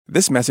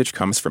This message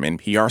comes from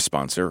NPR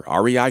sponsor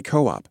REI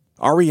Co-op.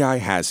 REI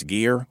has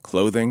gear,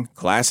 clothing,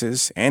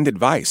 classes, and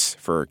advice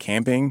for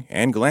camping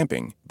and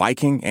glamping,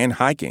 biking and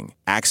hiking,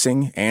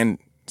 axing and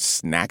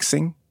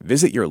snacksing.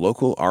 Visit your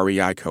local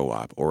REI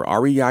Co-op or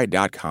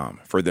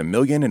rei.com for the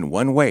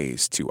 1,000,001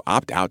 ways to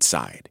opt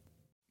outside.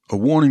 A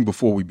warning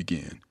before we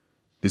begin.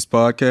 This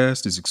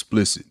podcast is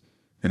explicit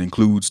and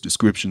includes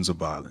descriptions of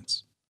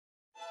violence.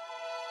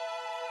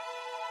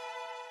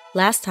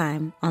 Last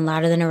time on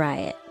Louder Than a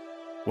Riot.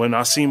 When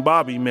I seen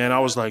Bobby, man, I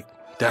was like,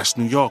 that's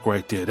New York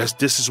right there.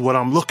 This is what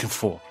I'm looking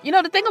for. You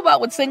know, the thing about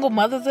what single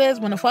mothers is,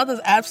 when the father's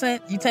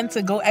absent, you tend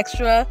to go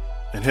extra.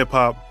 In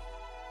hip-hop,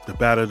 the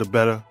badder, the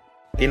better.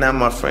 They're not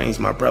my friends,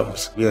 my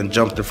brothers. We done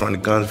jumped in front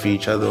of guns for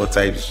each other, all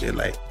types of shit.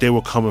 Like, they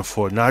were coming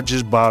for not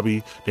just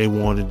Bobby, they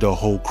wanted the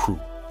whole crew.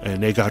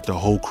 And they got the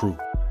whole crew.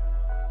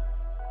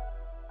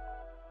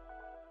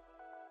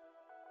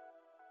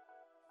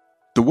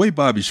 The way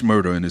Bobby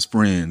Shmurda and his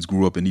friends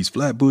grew up in East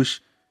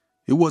Flatbush,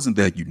 it wasn't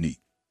that unique.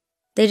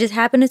 They just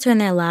happened to turn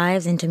their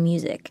lives into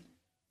music,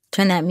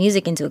 turn that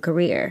music into a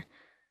career.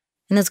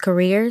 And those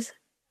careers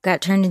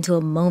got turned into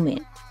a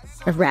moment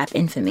of rap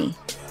infamy.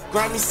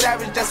 Grammy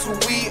Savage, that's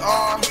what we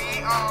are.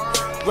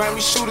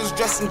 Grammy shooters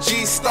dressed in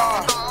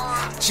G-Star.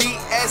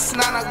 GS9,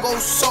 I go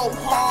so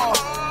hard.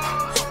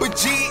 But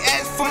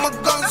GS for my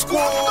gun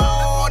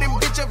squad. And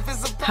bitch, if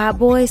it's a... Hot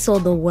Boy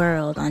sold the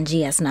world on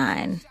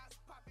GS9.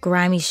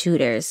 Grimy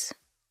shooters.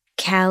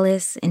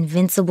 Callous,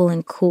 invincible,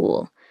 and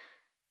cool.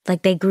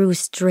 Like they grew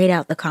straight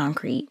out the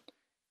concrete.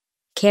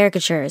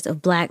 Caricatures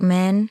of black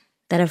men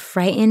that have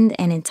frightened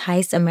and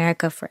enticed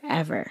America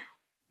forever.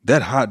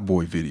 That Hot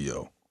Boy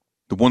video,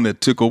 the one that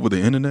took over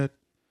the internet,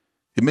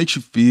 it makes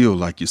you feel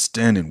like you're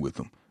standing with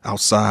them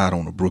outside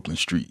on a Brooklyn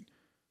street.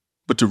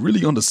 But to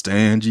really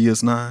understand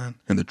GS9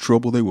 and the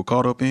trouble they were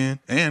caught up in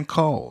and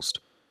caused,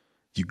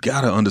 you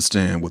gotta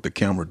understand what the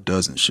camera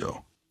doesn't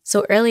show.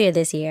 So earlier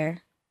this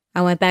year,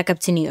 I went back up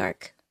to New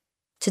York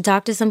to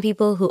talk to some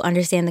people who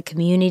understand the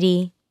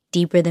community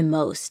deeper than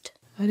most.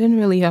 I didn't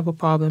really have a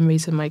problem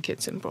raising my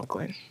kids in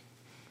Brooklyn,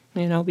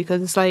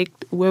 because it's like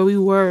where we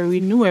were, we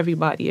knew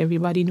everybody.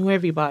 Everybody knew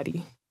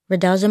everybody.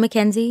 Redelja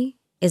McKenzie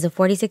is a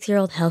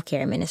 46-year-old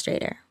healthcare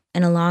administrator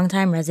and a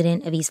longtime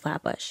resident of East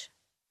Flatbush.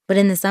 But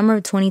in the summer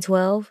of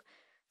 2012,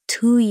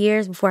 2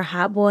 years before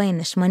Hot Boy and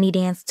the Shmoney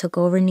Dance took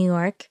over New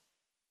York,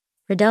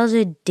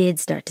 Redelja did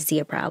start to see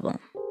a problem.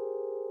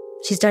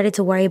 She started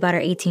to worry about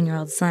her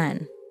 18-year-old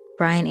son,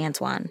 Bryan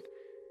Antoine.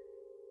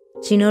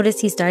 She noticed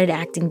he started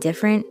acting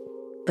different,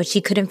 but she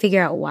couldn't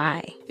figure out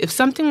why. If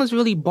something was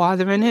really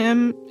bothering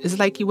him, it's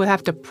like you would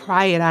have to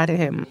pry it out of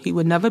him. He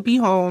would never be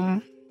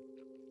home.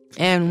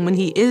 And when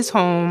he is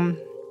home,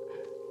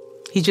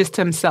 he's just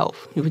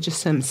himself. He was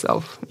just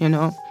himself,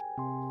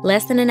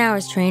 Less than an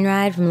hour's train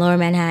ride from Lower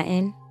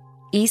Manhattan,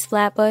 East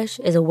Flatbush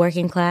is a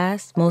working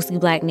class, mostly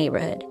black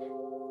neighborhood,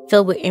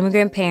 filled with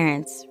immigrant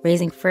parents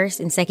raising first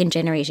and second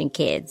generation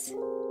kids.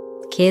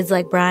 Kids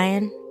like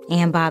Bryan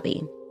and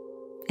Bobby,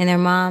 and their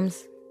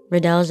moms,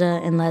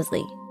 Redelja and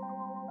Leslie.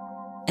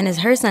 And as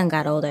her son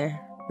got older,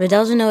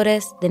 Redelja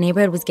noticed the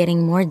neighborhood was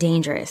getting more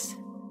dangerous.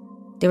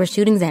 There were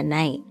shootings at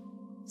night,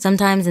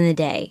 sometimes in the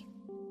day.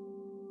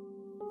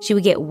 She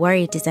would get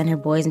worried to send her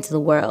boys into the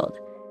world,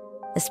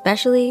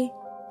 especially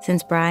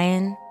since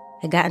Bryan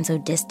had gotten so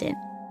distant.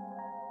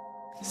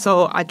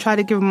 So I try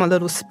to give him a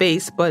little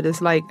space, but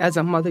it's like, as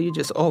a mother, you're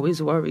just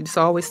always worried.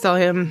 So I always tell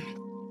him,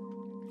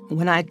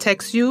 when I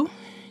text you,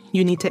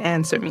 you need to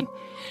answer me.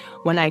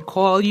 When I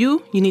call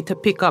you, you need to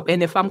pick up.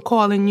 And if I'm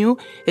calling you,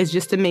 it's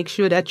just to make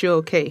sure that you're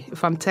okay.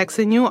 If I'm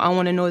texting you, I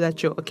want to know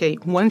that you're okay.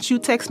 Once you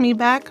text me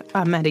back,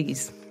 I'm at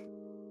ease.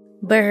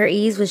 But her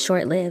ease was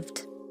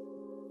short-lived.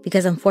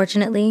 Because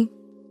unfortunately,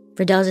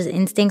 Redelja's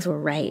instincts were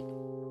right.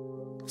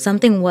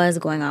 Something was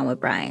going on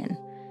with Bryan.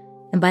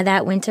 And by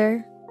that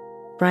winter,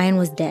 Bryan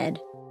was dead.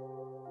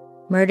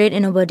 Murdered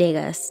in a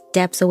bodega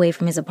steps away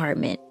from his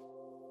apartment.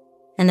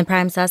 And the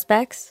prime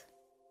suspects?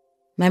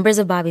 Members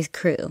of Bobby's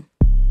crew.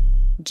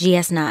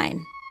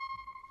 GS9.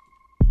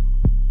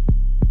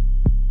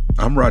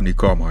 I'm Rodney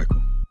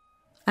Carmichael.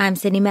 I'm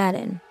Sydney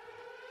Madden.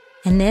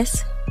 And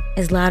this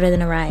is Louder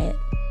Than a Riot,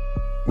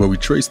 where we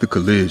trace the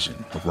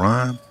collision of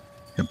rhyme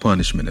and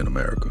punishment in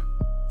America.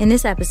 In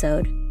this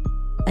episode,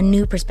 a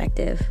new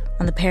perspective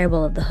on the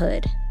parable of the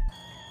hood.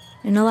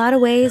 In a lot of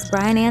ways,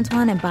 Bryan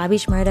Antoine and Bobby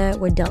Shmurda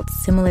were dealt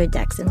similar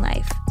decks in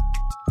life.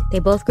 They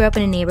both grew up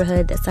in a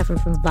neighborhood that suffered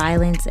from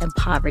violence and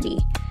poverty,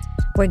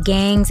 where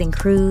gangs and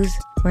crews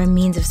were a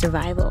means of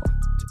survival.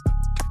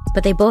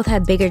 But they both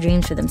had bigger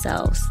dreams for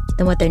themselves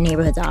than what their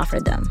neighborhoods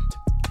offered them.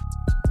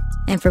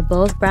 And for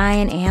both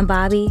Bryan and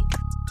Bobby,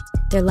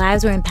 their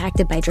lives were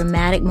impacted by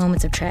dramatic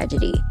moments of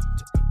tragedy,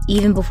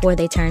 even before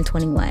they turned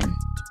 21.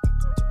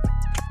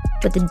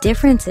 But the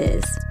difference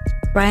is,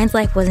 Bryan's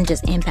life wasn't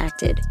just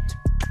impacted,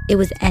 it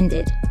was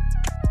ended.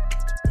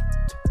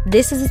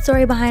 This is the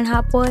story behind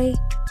Hot Boy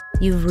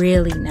you've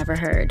really never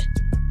heard.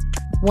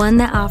 One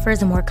that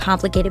offers a more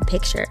complicated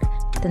picture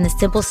than the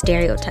simple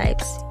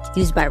stereotypes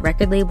used by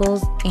record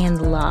labels and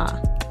the law.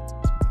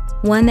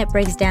 One that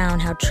breaks down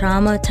how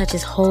trauma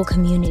touches whole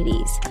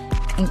communities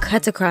and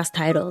cuts across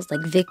titles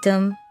like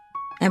victim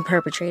and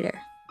perpetrator.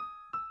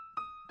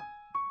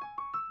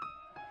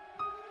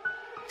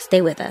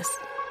 Stay with us.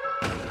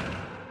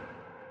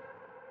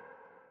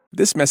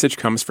 This message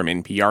comes from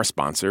NPR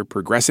sponsor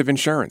Progressive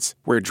Insurance,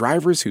 where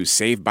drivers who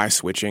save by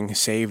switching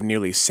save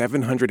nearly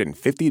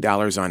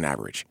 $750 on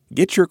average.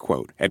 Get your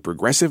quote at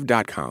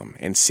Progressive.com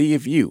and see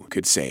if you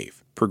could save.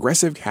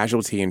 Progressive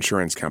Casualty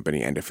Insurance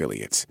Company and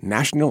Affiliates.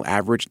 National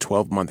average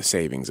 12-month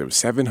savings of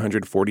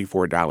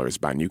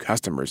 $744 by new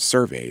customers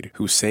surveyed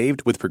who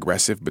saved with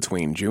Progressive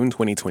between June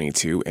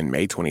 2022 and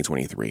May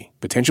 2023.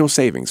 Potential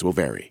savings will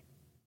vary.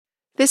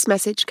 This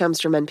message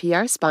comes from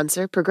NPR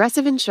sponsor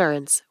Progressive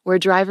Insurance, where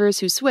drivers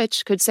who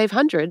switch could save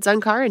hundreds on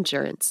car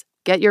insurance.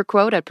 Get your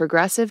quote at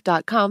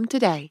Progressive.com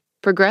today.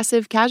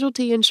 Progressive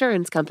Casualty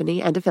Insurance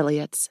Company and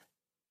Affiliates.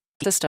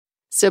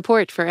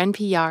 Support for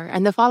NPR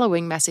and the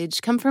following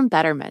message come from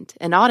Betterment,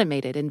 an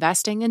automated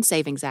investing and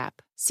savings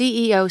app.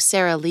 CEO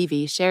Sarah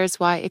Levy shares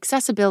why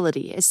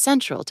accessibility is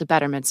central to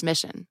Betterment's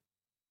mission.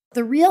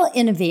 The real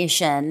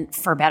innovation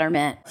for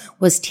Betterment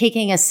was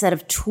taking a set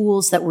of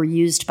tools that were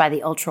used by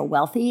the ultra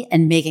wealthy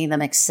and making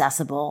them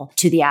accessible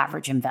to the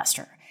average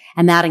investor.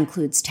 And that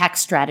includes tax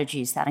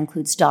strategies, that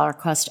includes dollar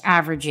cost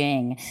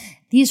averaging.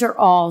 These are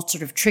all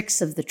sort of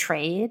tricks of the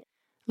trade.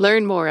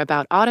 Learn more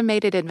about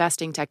automated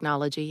investing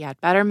technology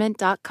at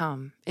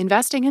Betterment.com.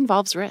 Investing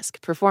involves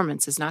risk.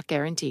 Performance is not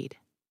guaranteed.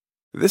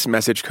 This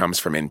message comes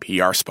from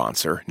NPR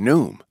sponsor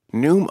Noom.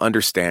 Noom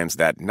understands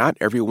that not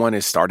everyone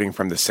is starting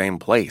from the same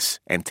place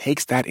and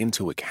takes that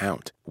into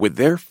account. With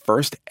their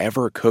first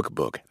ever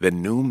cookbook, The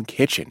Noom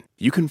Kitchen,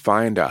 you can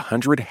find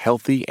 100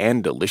 healthy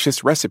and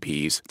delicious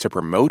recipes to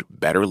promote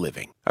better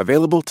living.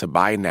 Available to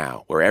buy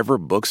now wherever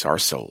books are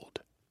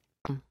sold.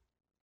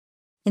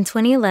 In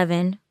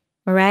 2011,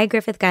 Mariah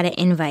Griffith got an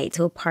invite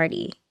to a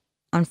party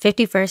on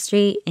 51st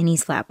Street in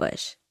East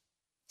Flatbush.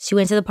 She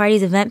went to the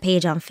party's event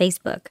page on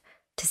Facebook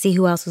to see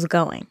who else was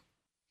going.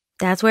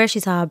 That's where she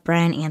saw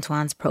Bryan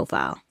Antoine's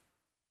profile.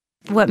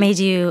 What made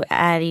you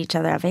add each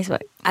other on Facebook?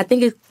 I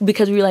think it's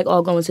because we were like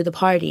all going to the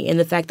party, and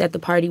the fact that the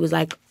party was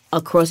like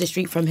across the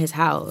street from his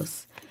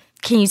house.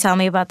 Can you tell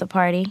me about the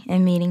party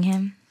and meeting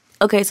him?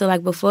 Okay, so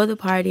like before the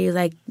party,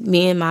 like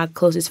me and my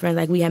closest friends,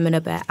 like we had met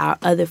up at our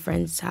other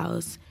friend's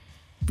house.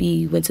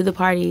 We went to the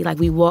party, like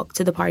we walked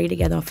to the party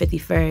together on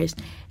 51st.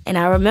 And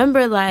I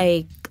remember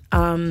like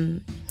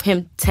him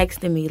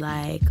texting me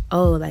like,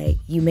 oh, like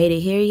you made it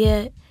here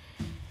yet?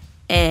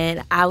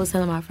 And I was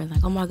telling my friends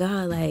like, oh my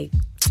God, like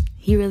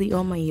he really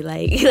on me,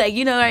 like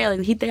you know, right? Like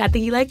I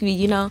think he liked me,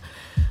 you know.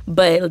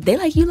 But they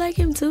like, you like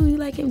him too,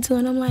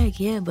 and I'm like,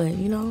 yeah, but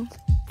you know,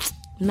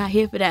 I'm not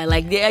here for that.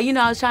 Like, yeah, you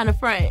know, I was trying to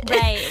front.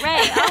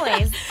 Right,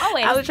 always.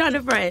 I was trying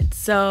to front.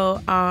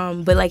 So,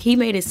 but like he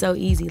made it so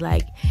easy.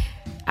 Like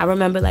I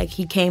remember like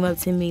he came up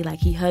to me, like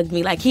he hugged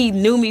me, like he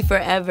knew me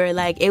forever.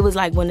 Like it was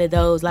like one of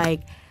those,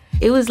 like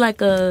it was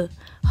like a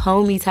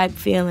homie type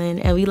feeling,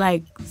 and we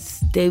like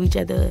stayed with each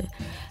other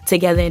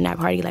together in that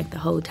party like the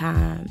whole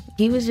time.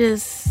 He was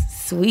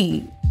just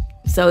sweet.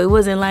 So it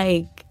wasn't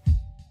like,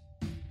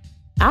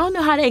 I don't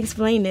know how to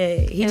explain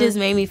it. He just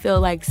made me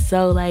feel like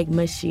so like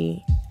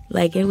mushy.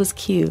 Like it was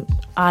cute.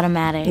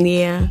 Automatic.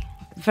 Yeah.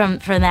 From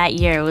that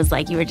year, it was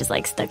like you were just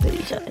like stuck with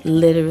each other.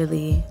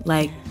 Literally,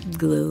 like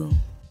glue.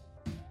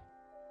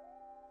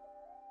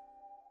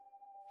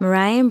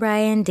 Mariah and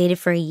Bryan dated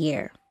for a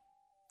year,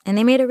 and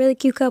they made a really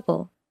cute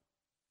couple.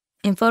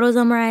 In photos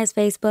on Mariah's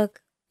Facebook,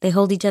 they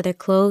hold each other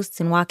close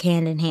and walk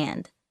hand in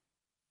hand.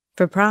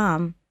 For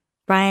prom,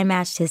 Bryan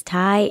matched his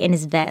tie and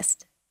his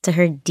vest to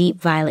her deep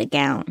violet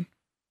gown.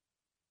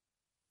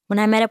 When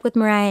I met up with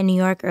Mariah in New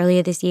York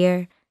earlier this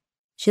year,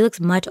 she looks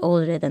much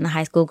older than the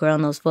high school girl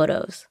in those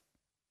photos.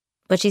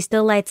 But she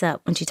still lights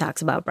up when she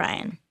talks about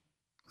Bryan.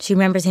 She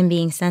remembers him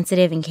being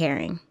sensitive and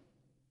caring.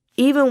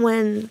 Even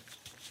when,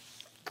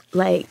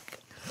 like,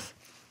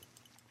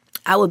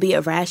 I would be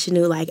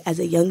irrational, like, as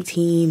a young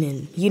teen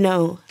and, you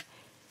know,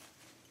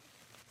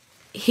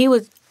 he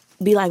would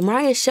be like,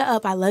 Mariah, shut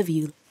up, I love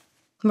you.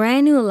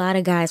 Mariah knew a lot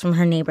of guys from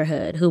her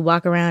neighborhood who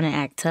walk around and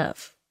act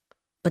tough.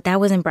 But that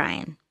wasn't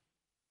Bryan.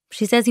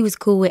 She says he was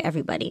cool with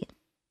everybody.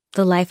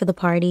 The life of the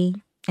party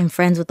and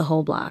friends with the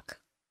whole block.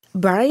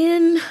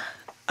 Bryan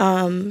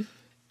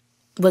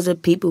was a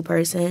people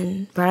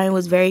person. Bryan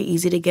was very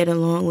easy to get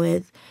along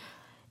with.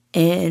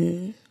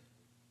 And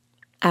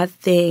I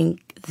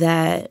think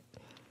that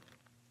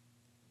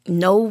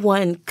no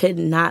one could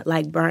not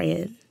like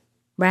Bryan.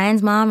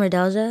 Bryan's mom,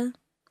 Rodelja,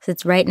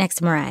 sits right next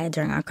to Mariah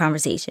during our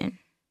conversation.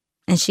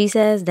 And she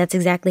says that's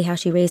exactly how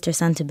she raised her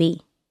son to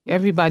be.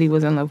 Everybody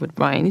was in love with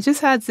Bryan. He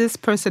just had this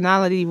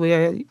personality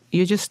where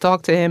you just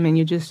talk to him and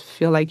you just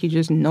feel like you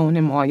just known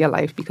him all your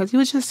life because he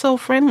was just so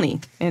friendly.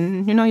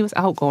 And, you know, he was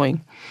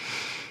outgoing.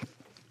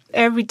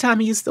 Every time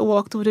he used to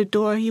walk through the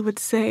door, he would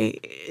say,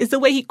 it's the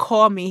way he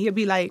called me. He'd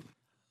be like,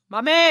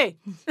 Mommy,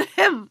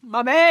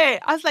 Mommy. I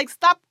was like,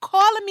 stop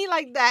calling me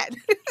like that.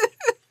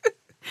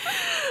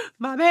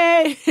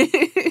 Mommy.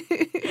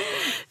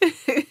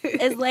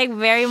 It's like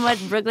very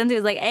much Brooklyn too.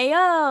 It's like, hey,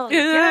 yo,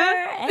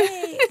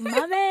 hey,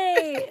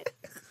 mommy.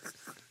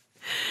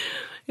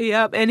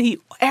 Yep, and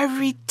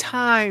every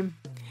time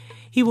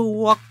he would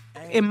walk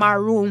in my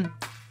room,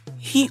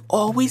 he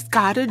always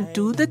gotta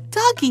do the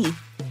Dougie.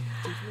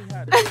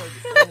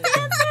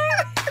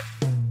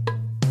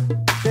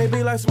 They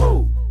be like,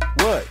 Smooth,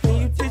 what?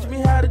 Can you teach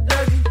me how to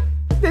Dougie?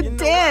 The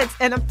dance,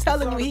 and I'm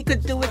telling you, he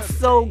could do it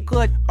so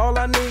good. All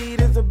I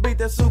need is a beat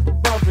that's super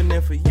bumpin',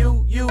 and for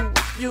you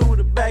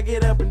to back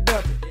it up and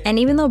dump it. And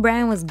even though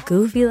Bryan was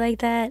goofy like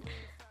that,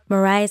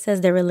 Mariah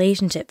says their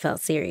relationship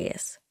felt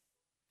serious.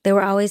 They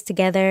were always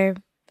together,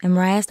 and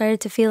Mariah started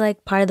to feel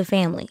like part of the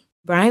family.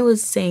 Bryan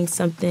was saying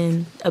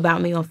something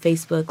about me on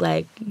Facebook,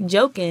 like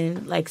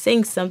joking, like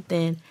saying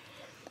something.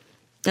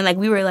 And like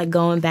we were like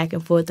going back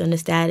and forth on the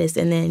status,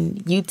 and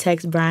then you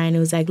text Bryan. It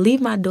was like,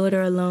 leave my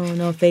daughter alone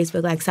on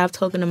Facebook. Like, stop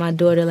talking to my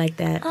daughter like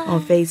that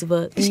on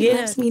Facebook. She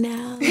loves me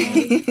now.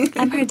 Like,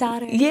 I'm her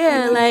daughter.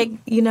 Yeah, like,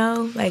 you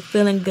know, like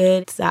feeling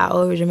good. So I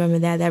always remember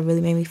that. That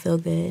really made me feel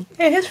good.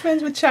 And his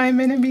friends would chime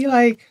in and be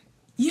like,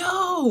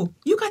 yo,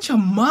 you got your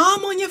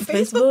mom on your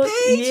Facebook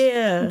page?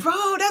 Yeah.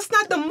 Bro, that's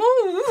not the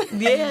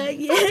move. Yeah.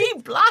 He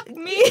blocked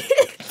me.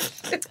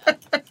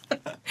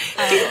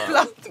 He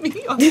blocked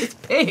me on his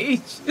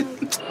page.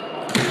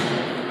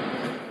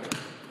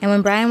 And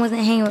when Bryan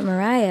wasn't hanging with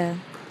Mariah,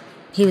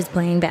 he was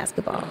playing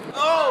basketball.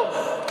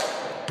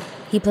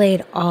 He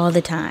played all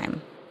the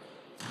time.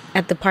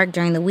 At the park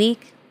during the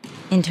week,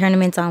 in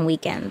tournaments on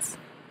weekends.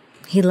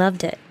 He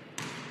loved it.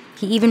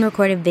 He even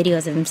recorded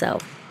videos of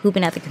himself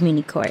hooping at the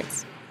community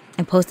courts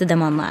and posted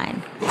them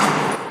online.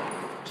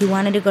 He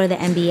wanted to go to the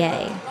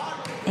NBA,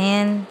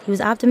 and he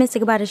was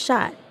optimistic about his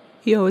shot.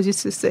 He always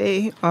used to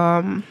say,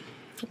 Mom,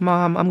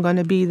 I'm going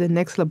to be the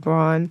next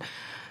LeBron.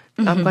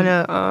 I'm going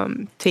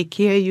to take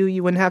care of you.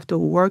 You wouldn't have to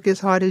work as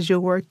hard as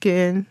you're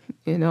working.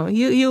 You know,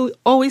 you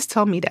always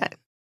tell me that.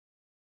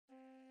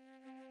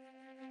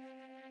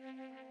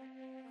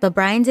 But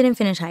Bryan didn't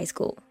finish high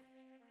school.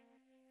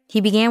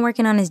 He began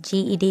working on his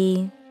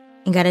GED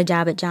and got a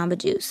job at Jamba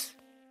Juice.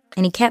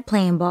 And he kept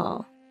playing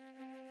ball.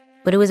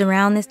 But it was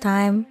around this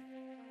time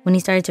when he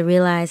started to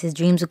realize his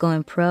dreams of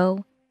going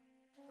pro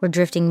were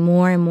drifting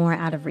more and more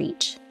out of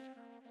reach.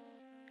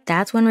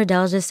 That's when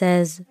Redelja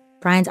says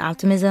Bryan's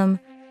optimism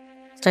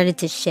started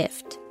to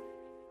shift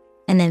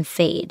and then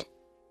fade.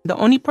 The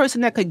only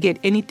person that could get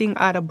anything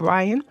out of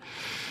Bryan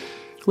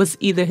was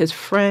either his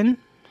friend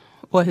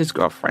or his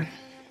girlfriend.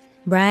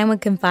 Bryan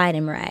would confide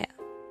in Mariah.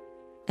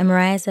 And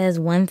Mariah says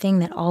one thing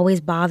that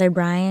always bothered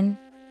Bryan,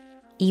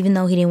 even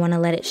though he didn't want to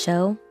let it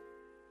show,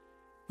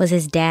 was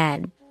his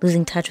dad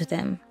losing touch with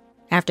him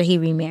after he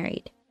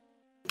remarried.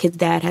 His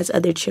dad has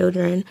other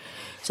children,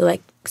 so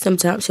like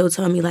sometimes he'll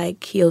tell me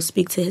like he'll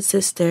speak to his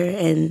sister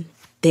and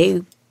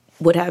they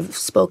would have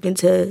spoken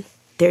to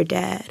their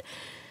dad,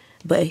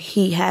 but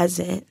he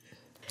hasn't.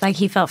 Like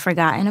he felt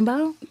forgotten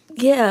about?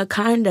 Yeah,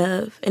 kind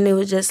of. And it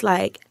was just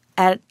like,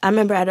 I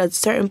remember at a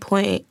certain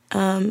point,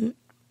 and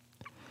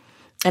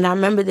I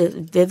remember this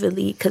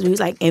vividly because we was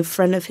like in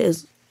front of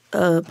his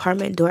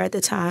apartment door at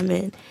the time,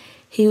 and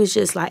he was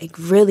just like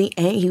really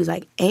angry. He was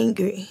like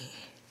angry.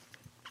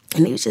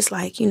 And he was just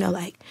like, you know,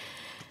 like,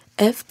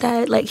 F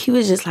that. Like, he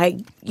was just like,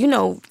 you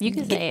know. You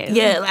can say it.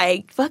 Yeah,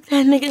 like, fuck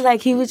that nigga.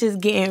 Like, he was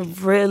just getting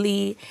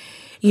really,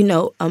 you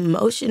know,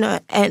 emotional.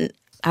 And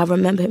I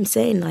remember him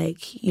saying,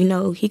 like, you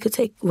know, he could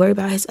worry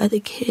about his other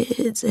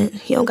kids and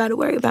he don't got to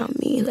worry about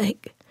me.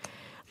 Like,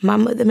 my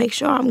mother make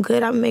sure I'm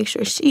good. I make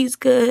sure she's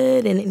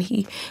good. And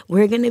then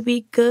we're going to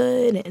be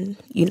good. And,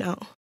 you know.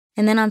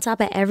 And then on top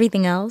of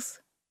everything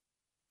else,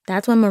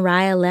 that's when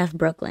Mariah left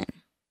Brooklyn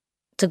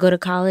to go to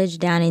college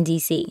down in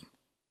D.C.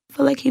 I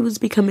feel like he was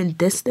becoming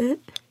distant.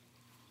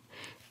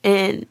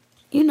 And,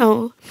 you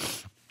know,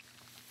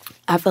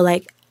 I feel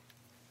like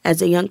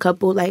as a young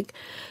couple, like,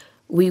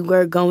 we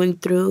were going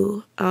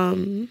through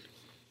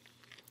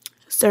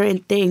certain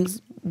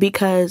things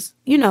because,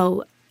 you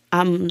know,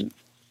 I'm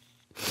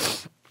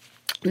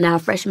now a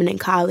freshman in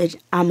college.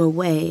 I'm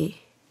away.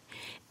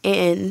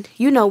 And,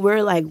 you know,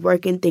 we're, like,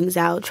 working things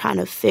out, trying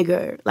to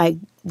figure, like,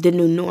 the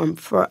new norm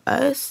for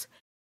us.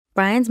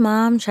 Bryan's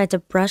mom tried to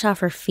brush off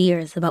her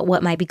fears about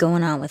what might be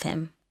going on with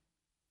him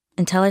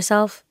and tell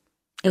herself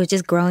it was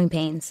just growing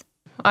pains.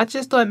 I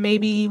just thought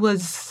maybe he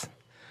was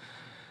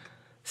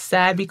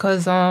sad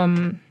because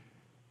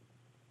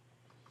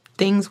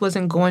things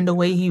wasn't going the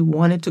way he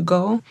wanted to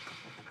go.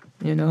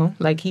 You know,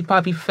 like he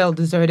probably felt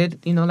deserted.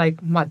 You know,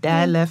 like my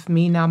dad left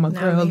me, now my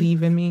girl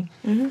leaving me.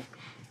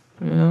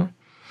 Mm-hmm. You know.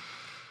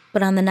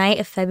 But on the night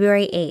of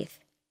February 8th,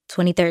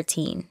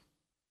 2013,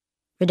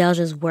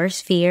 Redelja's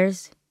worst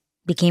fears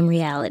became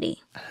reality.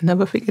 I'll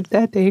never forget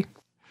that day.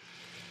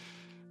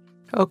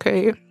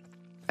 Okay,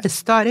 I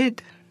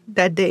started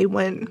that day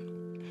when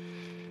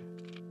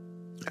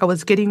I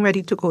was getting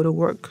ready to go to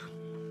work.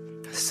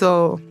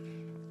 So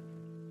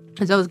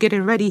as I was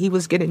getting ready, he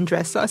was getting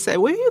dressed. So I said,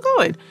 where are you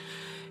going?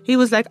 He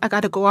was like, I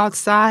got to go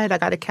outside. I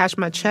got to cash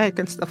my check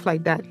and stuff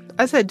like that.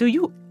 I said, do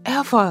you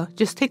ever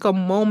just take a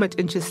moment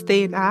and just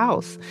stay in the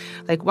house?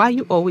 Like, why are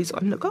you always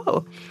on the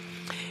go?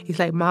 He's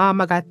like,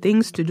 Mom, I got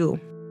things to do.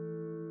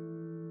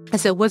 I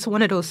said, what's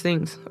one of those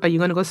things? Are you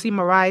going to go see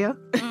Mariah?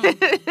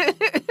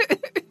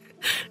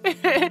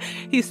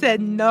 He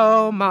said,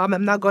 no, Mom,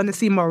 I'm not going to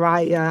see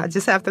Mariah. I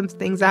just have some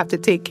things I have to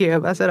take care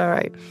of. I said, all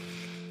right.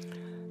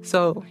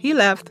 So he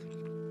left.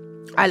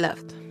 I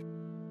left.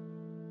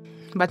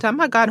 By the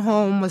time I got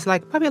home was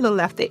like probably a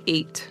little after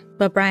 8.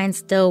 But Bryan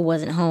still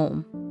wasn't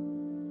home.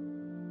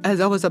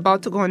 As I was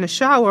about to go in the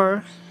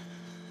shower,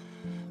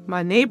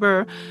 my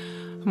neighbor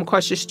from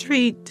across the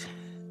street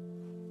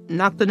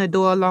knocked on the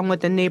door along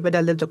with the neighbor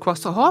that lived across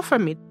the hall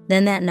from me.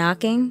 Then that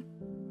knocking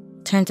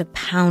turned to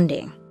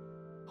pounding.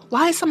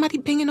 Why is somebody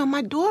banging on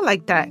my door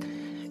like that?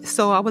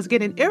 So I was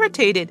getting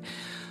irritated.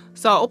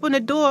 So I opened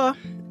the door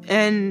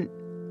and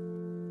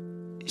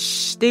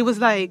they was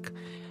like,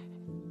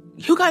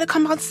 you got to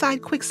come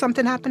outside quick.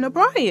 Something happened to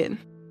Bryan.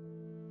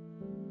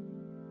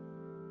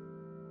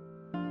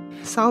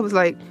 So I was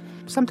like,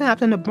 something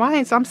happened to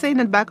Bryan. So I'm saying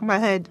in the back of my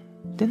head,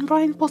 didn't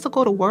Bryan supposed to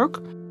go to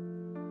work?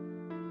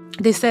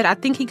 They said, I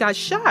think he got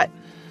shot.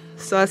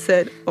 So I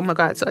said, oh my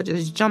God. So I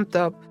just jumped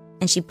up.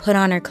 And she put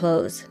on her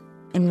clothes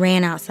and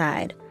ran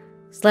outside,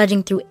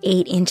 sledging through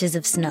 8 inches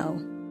of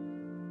snow.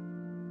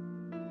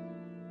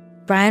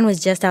 Bryan was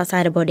just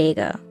outside a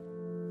bodega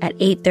at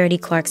 830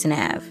 Clarkson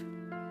Ave,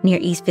 near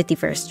East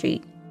 51st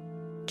Street,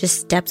 just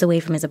steps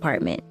away from his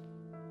apartment.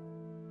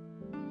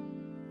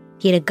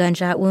 He had a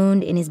gunshot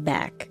wound in his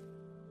back.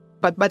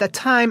 But by the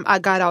time I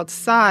got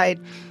outside,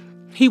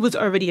 he was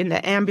already in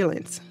the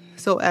ambulance.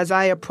 So as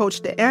I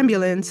approached the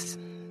ambulance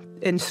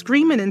and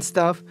screaming and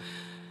stuff,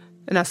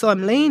 and I saw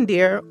him laying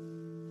there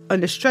on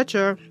the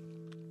stretcher,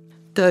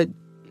 the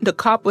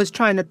cop was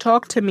trying to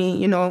talk to me,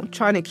 you know,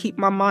 trying to keep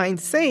my mind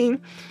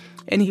sane.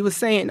 And he was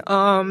saying,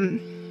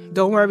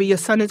 don't worry, your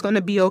son is going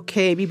to be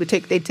okay.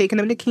 They're taking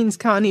him to Kings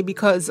County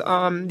because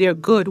they're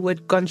good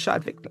with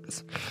gunshot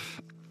victims.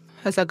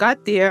 As I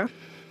got there,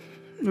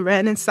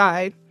 ran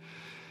inside.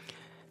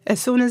 As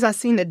soon as I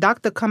seen the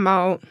doctor come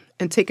out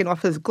and taking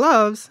off his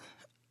gloves,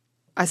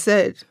 I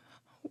said,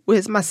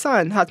 where's my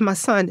son? How's my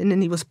son? And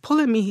then he was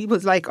pulling me. He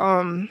was like,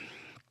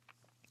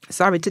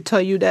 sorry to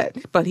tell you that,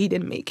 but he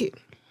didn't make it.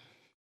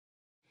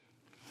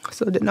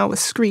 So then I was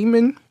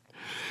screaming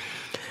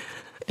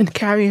and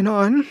carrying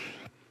on.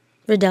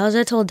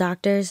 Redelja told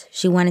doctors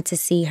she wanted to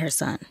see her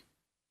son.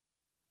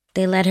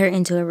 They led her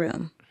into a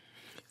room.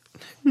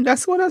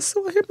 That's when I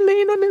saw him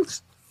laying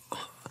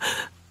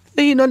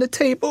on the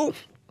table.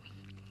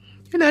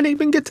 And I didn't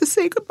even get to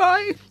say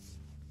goodbye.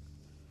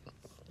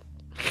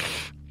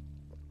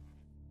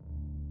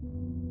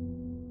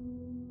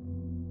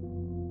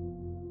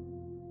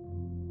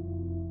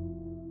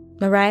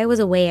 Mariah was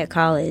away at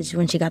college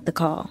when she got the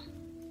call.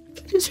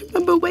 I just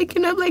remember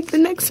waking up like the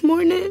next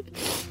morning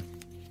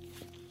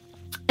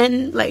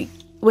and like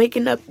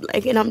waking up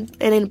like and I'm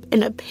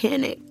in a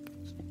panic,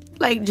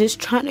 like just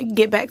trying to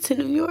get back to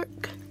New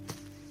York.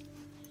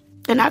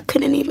 And I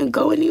couldn't even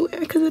go anywhere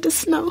because of the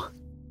snow.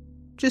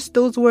 Just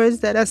those words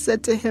that I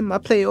said to him, I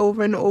play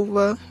over and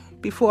over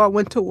before I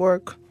went to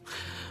work,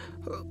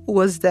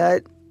 was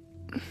that,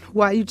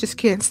 why you just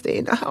can't stay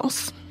in the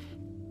house?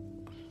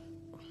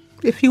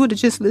 If he would have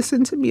just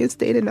listened to me and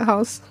stayed in the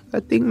house, I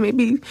think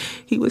maybe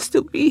he would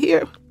still be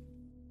here.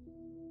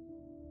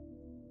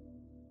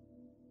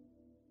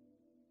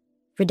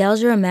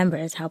 Redelja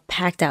remembers how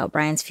packed out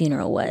Bryan's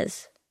funeral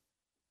was.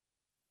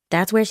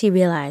 That's where she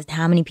realized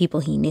how many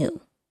people he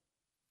knew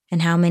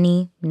and how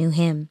many knew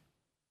him.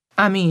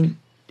 I mean,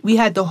 we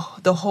had the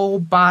whole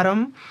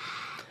bottom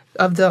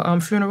of the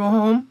funeral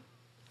home,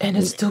 and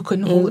it still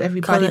couldn't hold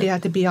everybody. They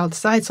had to be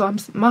outside. So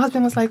my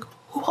husband was like,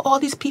 who are all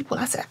these people?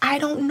 I said, I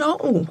don't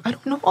know. I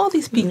don't know all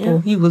these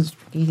people. Yeah.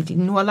 He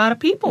knew a lot of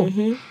people.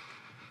 Mm-hmm.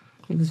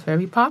 He was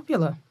very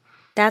popular.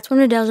 That's when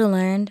Redelja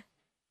learned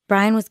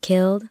Bryan was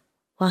killed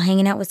while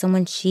hanging out with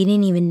someone she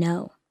didn't even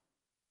know.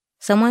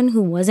 Someone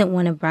who wasn't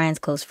one of Bryan's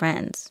close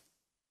friends.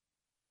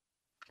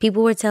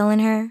 People were telling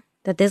her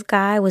that this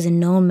guy was a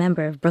known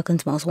member of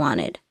Brooklyn's Most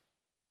Wanted,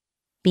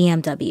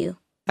 BMW.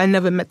 I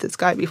never met this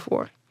guy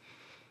before.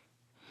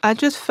 I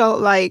just felt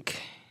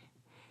like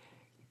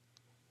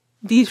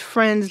these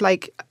friends,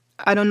 like,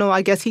 I don't know,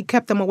 I guess he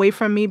kept them away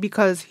from me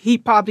because he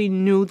probably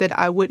knew that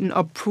I wouldn't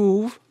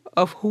approve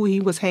of who he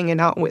was hanging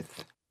out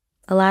with.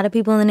 A lot of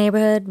people in the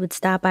neighborhood would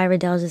stop by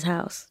Redelja's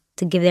house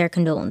to give their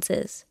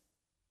condolences.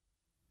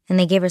 And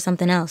they gave her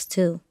something else,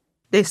 too.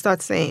 They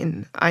start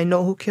saying, I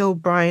know who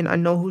killed Bryan. I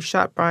know who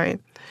shot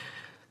Bryan.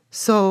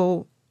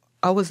 So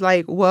I was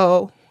like,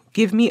 well,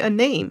 give me a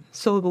name.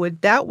 So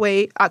with that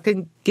way, I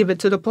can give it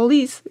to the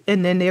police,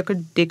 and then they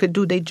could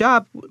do their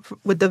job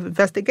with the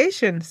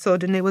investigation. So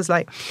then they was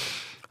like,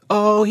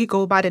 oh, he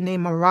go by the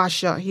name of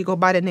Rasha. He go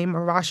by the name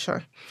of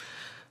Rasha.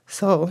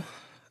 So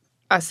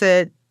I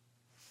said,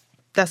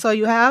 that's all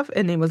you have?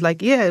 And they was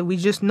like, yeah, we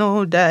just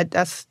know that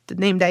that's the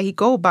name that he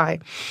go by.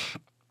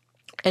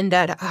 And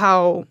that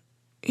how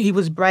he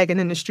was bragging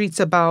in the streets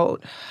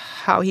about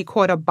how he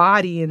caught a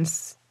body and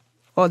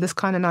all this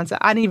kind of nonsense.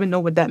 I didn't even know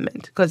what that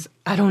meant because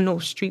I don't know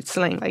street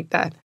slang like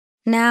that.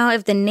 Now,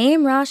 if the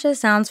name Rasha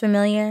sounds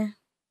familiar,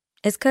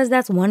 it's because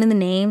that's one of the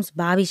names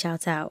Bobby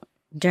shouts out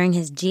during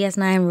his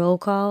GS9 roll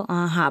call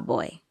on Hot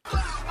Boy.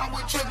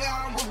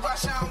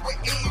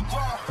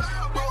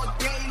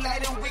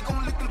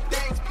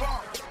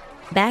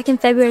 Back in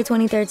February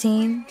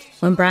 2013,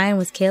 when Bryan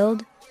was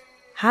killed,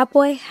 Hot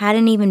Boy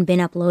hadn't even been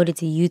uploaded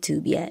to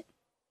YouTube yet.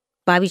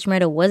 Bobby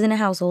Shmurda wasn't a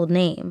household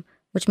name,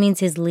 which means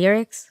his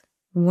lyrics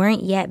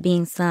weren't yet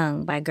being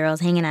sung by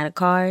girls hanging out of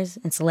cars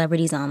and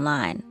celebrities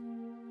online.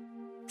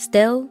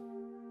 Still,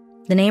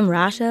 the name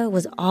Rasha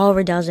was all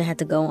Redelja had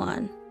to go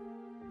on.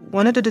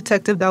 One of the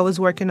detectives that was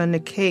working on the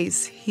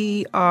case,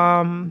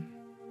 I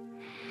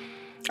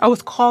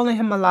was calling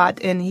him a lot,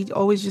 and he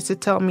always used to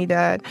tell me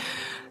that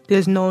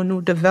there's no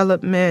new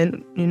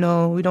development,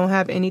 we don't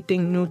have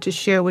anything new to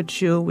share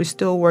with you. We're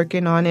still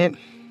working on it.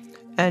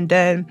 And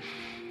then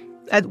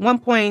at one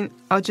point,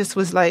 I just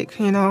was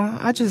like,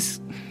 I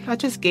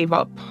just gave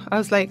up. I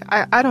was like,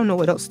 I don't know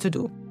what else to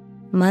do.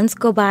 Months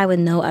go by with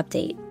no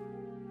update.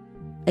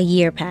 A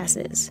year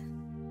passes.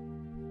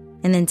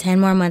 And then 10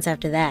 more months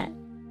after that,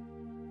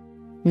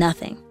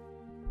 nothing.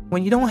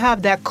 When you don't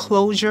have that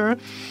closure,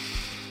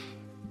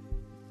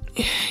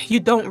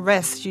 you don't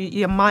rest.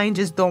 Your mind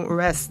just don't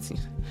rest,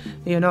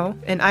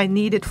 And I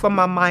needed for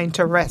my mind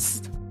to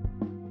rest.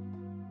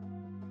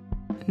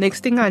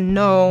 Next thing I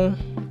know,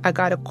 I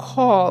got a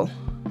call.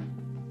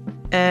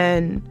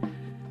 And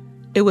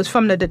it was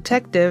from the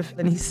detective.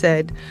 And he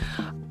said,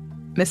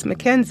 Miss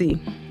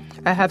Mackenzie,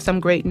 I have some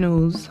great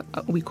news.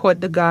 We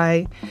caught the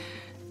guy,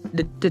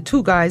 the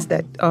two guys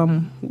that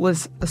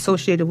was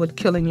associated with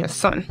killing your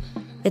son.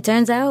 It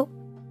turns out,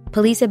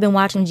 police had been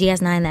watching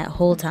GS9 that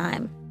whole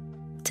time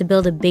to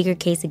build a bigger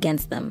case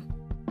against them.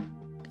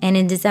 And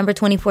in December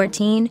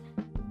 2014,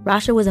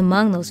 Rasha was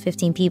among those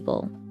 15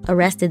 people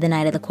arrested the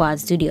night of the Quad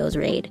Studios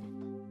raid.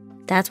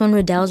 That's when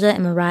Redelja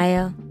and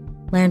Mariah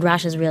learned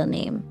Rasha's real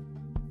name,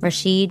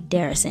 Rashid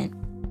Darrison.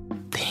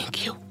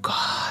 Thank you,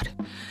 God.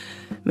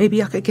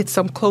 Maybe I could get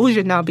some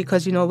closure now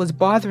because, it was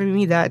bothering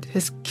me that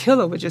his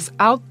killer was just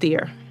out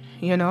there,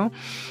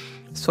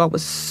 So I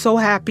was so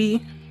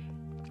happy.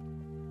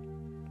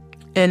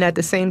 And at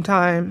the same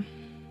time,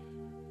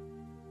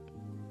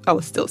 I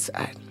was still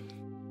sad.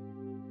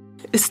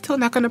 It's still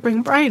not going to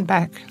bring Bryan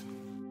back.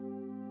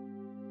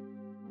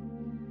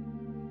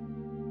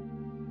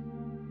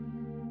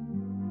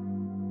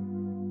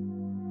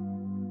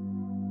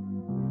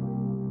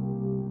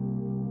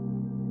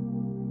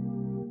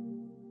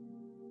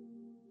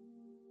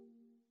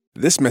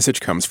 This message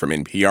comes from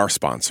NPR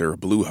sponsor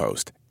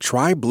Bluehost.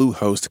 Try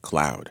Bluehost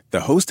Cloud,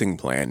 the hosting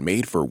plan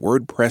made for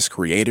WordPress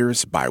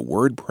creators by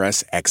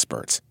WordPress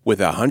experts. With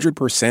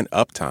 100%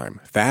 uptime,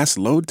 fast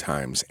load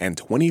times, and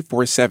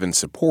 24/7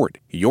 support,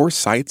 your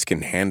sites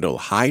can handle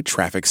high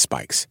traffic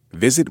spikes.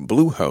 Visit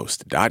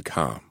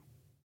Bluehost.com.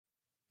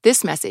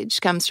 This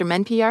message comes from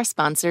NPR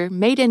sponsor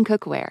Made in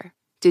Cookware.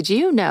 Did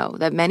you know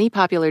that many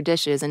popular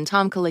dishes in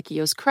Tom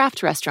Colicchio's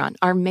craft restaurant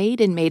are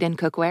made in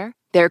Cookware?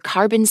 Their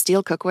carbon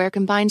steel cookware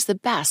combines the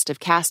best of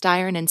cast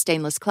iron and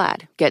stainless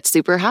clad, gets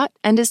super hot,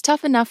 and is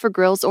tough enough for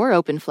grills or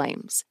open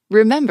flames.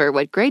 Remember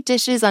what great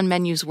dishes on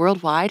menus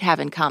worldwide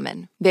have in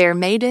common. They're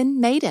made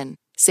in.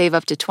 Save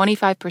up to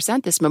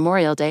 25% this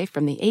Memorial Day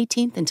from the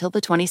 18th until the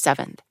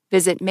 27th.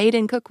 Visit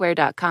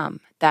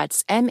madeincookware.com.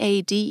 That's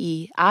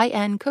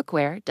MADEIN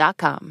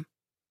cookware.com.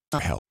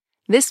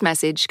 This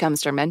message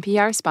comes from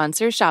NPR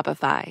sponsor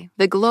Shopify,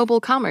 the global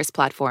commerce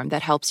platform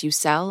that helps you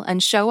sell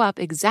and show up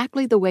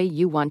exactly the way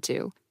you want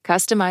to.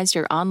 Customize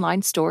your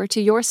online store to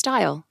your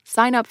style.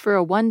 Sign up for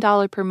a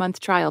 $1 per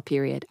month trial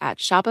period at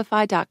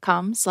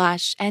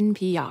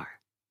shopify.com/NPR.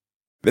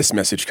 This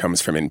message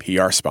comes from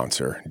NPR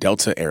sponsor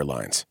Delta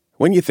Airlines.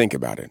 When you think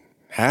about it,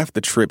 half the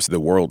trips the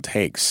world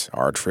takes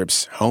are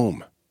trips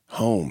home.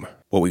 Home,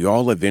 what we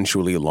all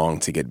eventually long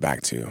to get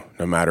back to,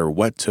 no matter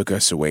what took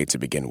us away to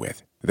begin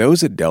with.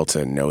 Those at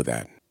Delta know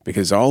that,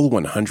 because all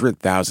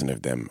 100,000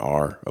 of them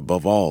are,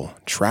 above all,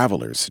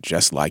 travelers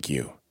just like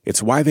you.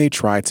 It's why they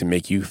try to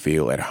make you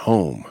feel at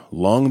home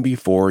long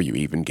before you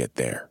even get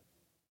there.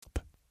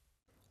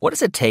 What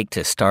does it take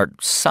to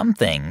start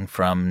something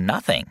from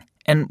nothing?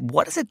 And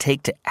what does it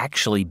take to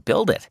actually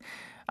build it?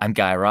 I'm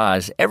Guy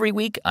Raz. Every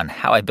week on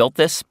How I Built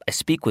This, I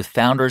speak with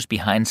founders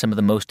behind some of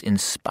the most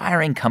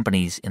inspiring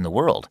companies in the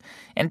world.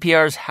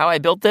 NPR's How I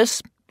Built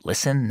This?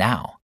 Listen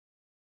now.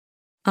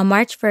 On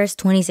March 1st,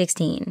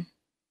 2016,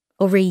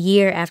 over a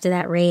year after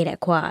that raid at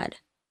Quad,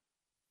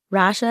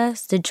 Rasha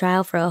stood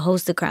trial for a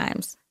host of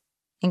crimes,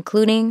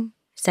 including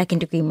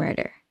second-degree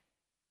murder.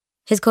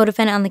 His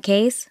co-defendant on the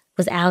case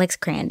was Alex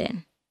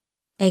Crandon,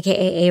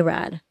 a.k.a.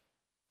 A-Rod,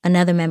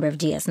 another member of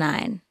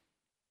GS9,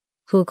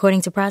 who,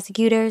 according to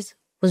prosecutors,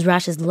 was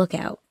Rasha's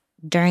lookout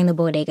during the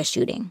bodega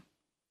shooting.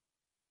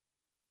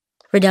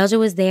 Redelja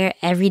was there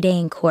every day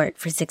in court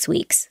for 6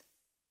 weeks,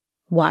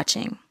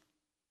 watching.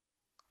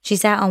 She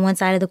sat on one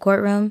side of the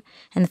courtroom,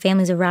 and the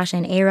families of Rasha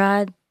and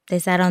A-Rod, they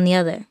sat on the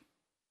other.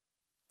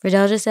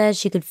 Rodelja says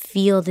she could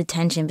feel the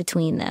tension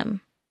between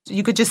them.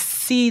 You could just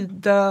see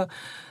the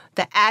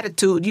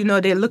attitude,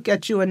 they look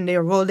at you and they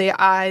roll their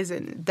eyes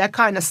and that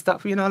kind of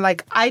stuff,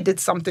 like I did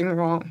something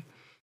wrong.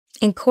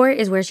 In court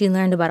is where she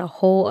learned about a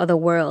whole other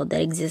world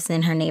that exists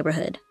in her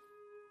neighborhood.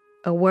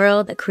 A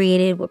world that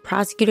created what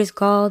prosecutors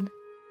called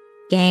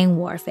gang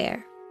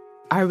warfare.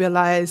 I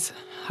realized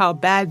how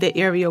bad the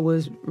area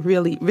was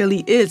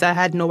really is. I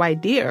had no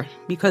idea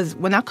because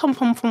when I come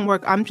home from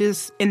work, I'm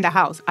just in the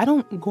house. I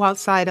don't go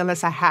outside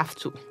unless I have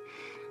to.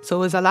 So it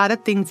was a lot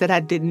of things that I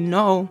didn't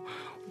know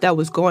that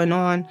was going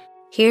on.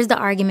 Here's the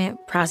argument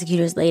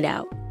prosecutors laid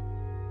out.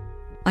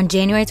 On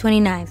January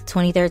 29th,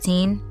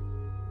 2013,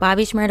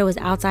 Bobby Shmurda was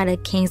outside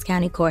of Kings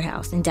County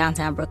Courthouse in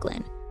downtown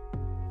Brooklyn.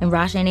 And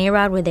Rasha and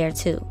A-Rod were there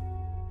too.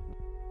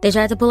 They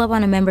tried to pull up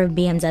on a member of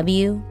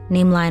BMW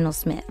named Lionel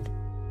Smith.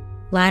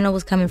 Lionel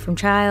was coming from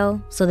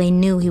trial, so they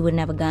knew he wouldn't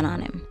have a gun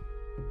on him.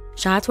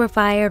 Shots were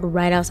fired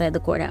right outside the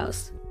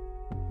courthouse.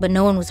 But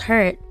no one was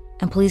hurt,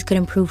 and police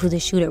couldn't prove who the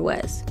shooter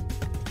was.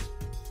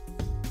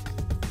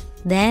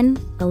 Then,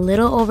 a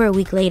little over a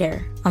week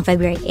later, on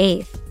February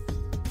 8th,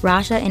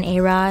 Rasha and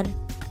A-Rod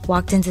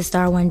walked into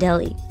Star One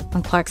Deli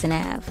on Clarkson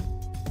Ave.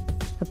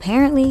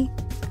 Apparently,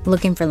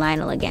 looking for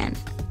Lionel again.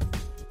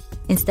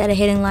 Instead of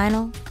hitting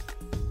Lionel,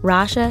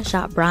 Rasha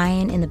shot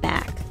Bryan in the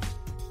back.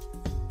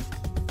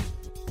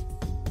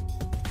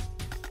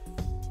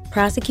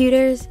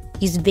 Prosecutors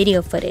used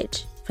video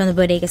footage from the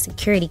bodega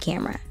security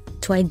camera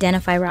to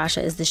identify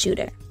Rasha as the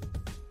shooter.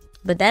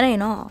 But that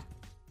ain't all.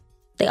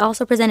 They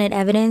also presented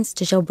evidence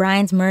to show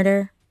Bryan's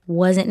murder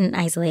wasn't an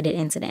isolated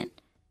incident.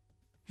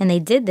 And they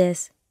did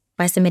this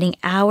by submitting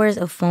hours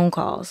of phone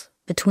calls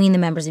between the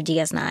members of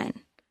GS9.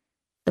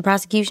 The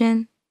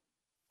prosecution,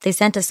 they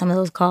sent us some of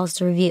those calls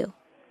to review.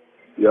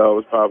 Yo,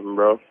 what's poppin',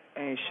 bro?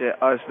 Ain't shit.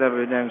 Us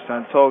never them,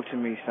 son. Talk to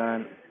me,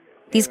 son.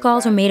 These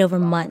calls were made over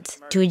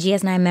months to a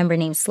GS9 member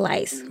named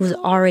Slice, who was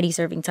already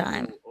serving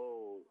time.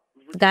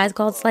 The guys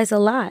called Slice a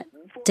lot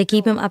to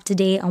keep him up to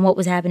date on what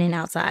was happening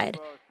outside,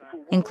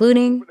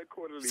 including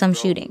some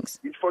shootings.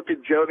 These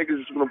fucking jail niggas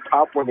just gonna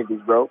pop on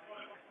niggas, bro.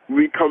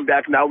 We come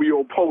back now, we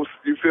on post,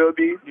 you feel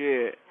me?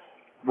 Yeah.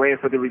 Waiting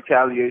for the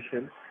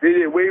retaliation.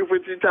 Yeah, waiting for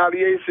the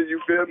retaliation, you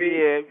feel me?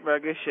 Yeah,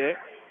 regular shit.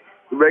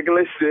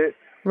 Regular shit.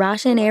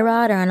 Rasha and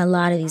A-Rod are on a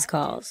lot of these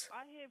calls.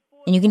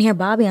 And you can hear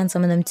Bobby on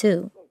some of them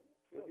too,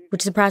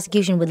 which the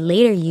prosecution would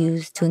later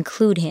use to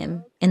include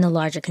him in the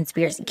larger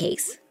conspiracy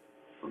case.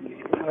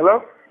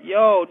 Hello?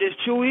 Yo, this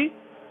Chewy?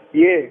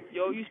 Yeah.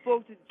 Yo, you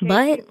spoke to...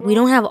 But we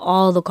don't have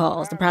all the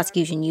calls the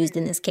prosecution used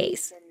in this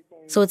case,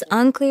 so it's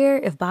unclear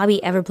if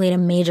Bobby ever played a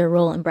major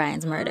role in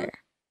Bryan's murder.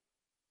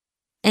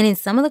 And in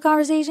some of the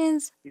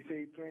conversations,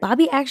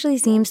 Bobby actually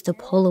seems to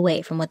pull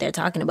away from what they're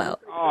talking about.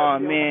 Oh,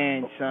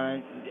 man,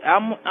 son.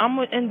 I'm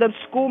gonna end up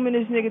schooming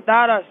this nigga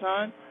Dada,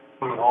 son.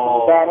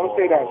 Oh. Dad, don't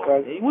say that,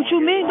 cuz. What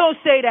you mean don't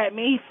say that,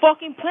 man? He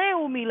fucking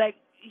playing with me like...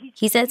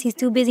 He says he's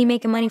too busy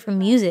making money from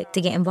music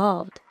to get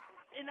involved.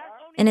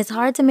 And it's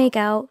hard to make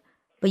out,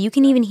 but you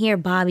can even hear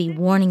Bobby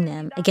warning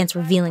them against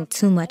revealing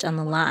too much on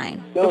the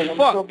line. Yo, I'm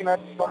talking on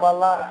my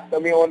line. Tell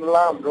me on the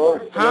line, bro.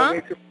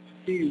 Huh?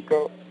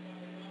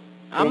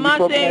 I'm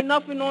not saying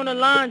nothing on the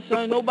line,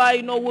 son.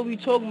 Nobody know what we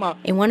talking about.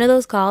 In one of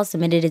those calls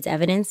submitted as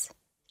evidence,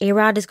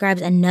 A-Rod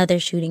describes another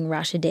shooting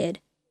Rasha did,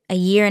 a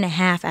year and a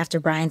half after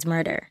Bryan's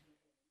murder.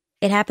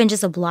 It happened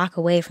just a block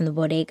away from the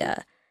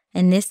bodega,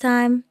 and this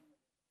time,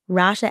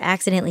 Rasha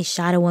accidentally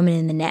shot a woman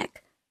in the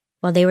neck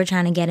while they were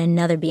trying to get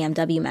another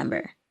BMW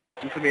member.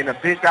 You feel me? And the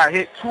bitch got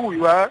hit too,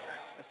 you heard?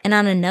 And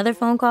on another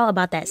phone call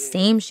about that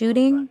same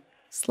shooting,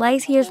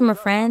 Slice hears from a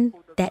friend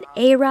that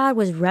A-Rod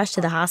was rushed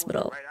to the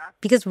hospital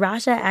because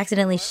Rasha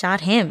accidentally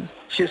shot him.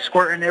 Shit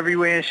squirting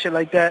everywhere and shit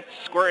like that.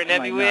 Squirting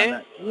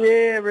everywhere?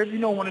 Yeah, you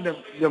know, one of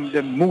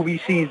the movie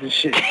scenes and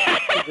shit.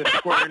 Just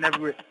squirting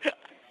everywhere.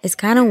 It's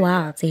kind of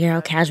wild to hear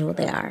how casual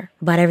they are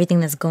about everything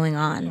that's going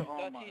on,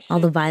 all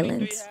the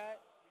violence.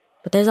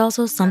 But there's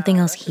also something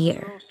else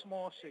here.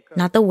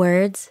 Not the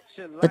words,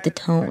 but the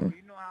tone.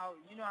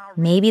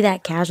 Maybe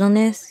that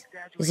casualness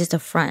is just a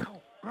front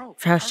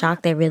for how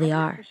shocked they really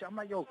are.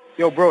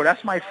 Yo, bro,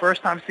 that's my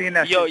first time seeing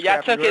that. Yo,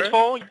 y'all took his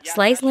phone?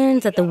 Slice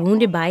learns that the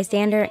wounded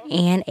bystander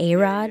and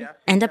A-Rod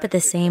end up at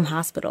the same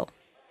hospital.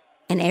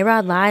 And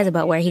A-Rod lies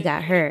about where he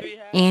got hurt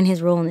and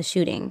his role in the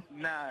shooting.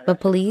 But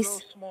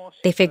police,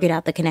 they figured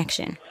out the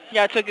connection.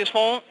 Y'all took his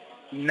phone?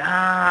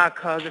 Nah,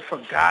 cuz I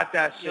forgot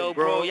that shit, yo,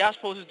 bro. Y'all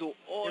supposed to do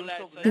all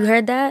that. You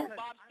heard that?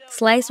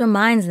 Slice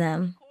reminds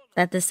them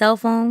that the cell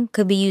phone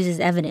could be used as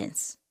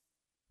evidence.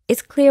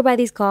 It's clear by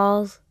these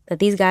calls that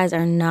these guys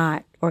are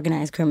not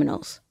organized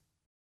criminals.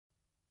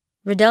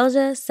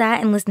 Rodelja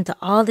sat and listened to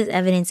all this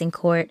evidence in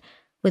court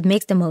with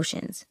mixed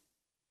emotions.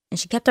 And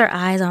she kept her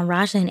eyes on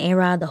Rasha and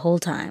A-Rod the whole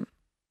time.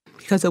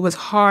 Because it was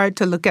hard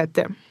to look at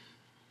them,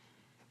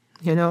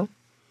 you know?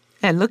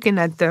 And looking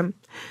at them,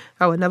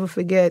 I would never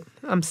forget,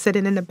 I'm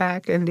sitting in the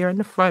back and they're in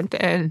the front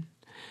and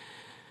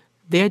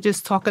they're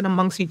just talking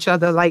amongst each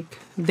other like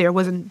they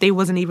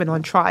wasn't even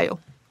on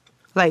trial.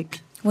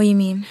 Like... What do you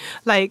mean?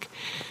 Like,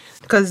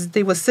 because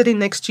they were sitting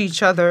next to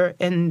each other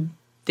and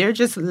they're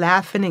just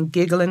laughing and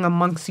giggling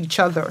amongst each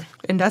other.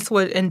 And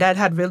that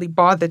had really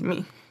bothered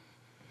me.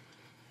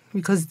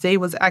 Because they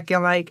was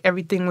acting like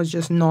everything was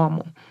just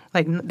normal.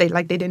 Like they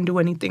didn't do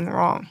anything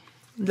wrong.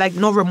 Like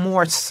no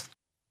remorse.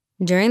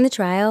 During the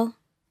trial,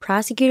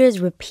 prosecutors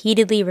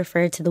repeatedly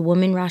referred to the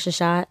woman Rasha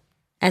shot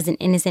as an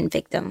innocent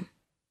victim.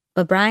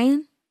 But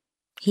Bryan,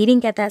 he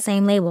didn't get that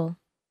same label.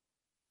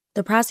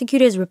 The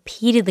prosecutors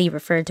repeatedly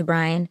referred to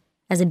Bryan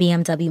as a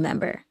BMW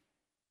member.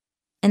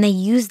 And they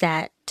used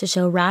that to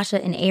show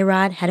Rasha and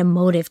A-Rod had a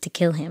motive to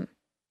kill him.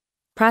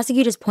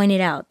 Prosecutors pointed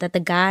out that the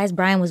guys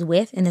Bryan was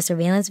with in the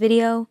surveillance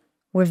video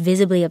were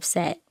visibly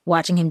upset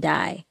watching him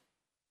die.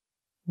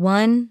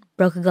 One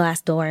broke a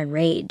glass door in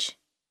rage.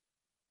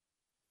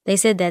 They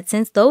said that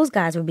since those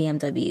guys were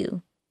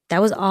BMW,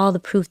 that was all the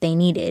proof they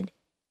needed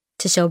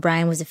to show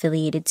Bryan was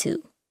affiliated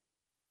too.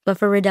 But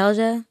for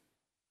Redelja,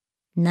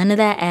 none of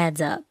that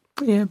adds up.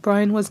 Yeah,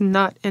 Bryan was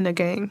not in a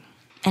gang.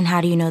 And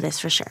how do you know this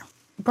for sure?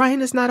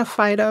 Bryan is not a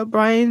fighter.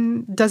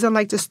 Bryan doesn't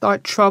like to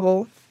start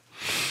trouble.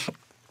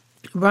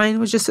 Bryan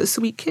was just a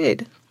sweet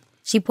kid.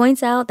 She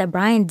points out that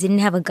Bryan didn't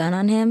have a gun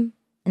on him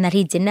and that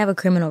he didn't have a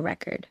criminal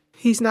record.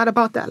 He's not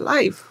about that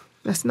life.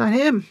 That's not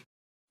him.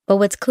 But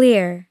what's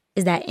clear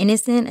is that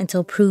innocent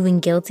until proven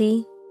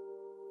guilty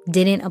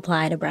didn't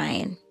apply to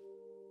Bryan.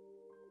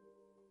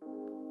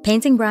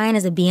 Painting Bryan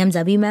as a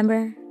BMW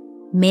member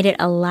made it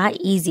a lot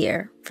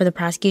easier for the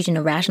prosecution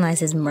to rationalize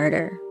his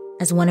murder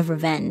as one of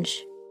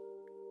revenge.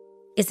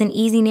 It's an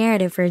easy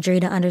narrative for a jury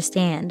to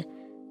understand,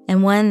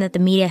 and one that the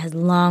media has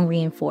long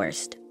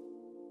reinforced.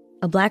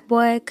 A black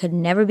boy could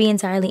never be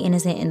entirely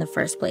innocent in the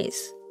first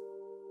place.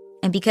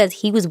 And because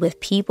he was with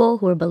people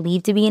who were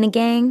believed to be in a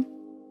gang,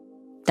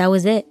 that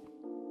was it.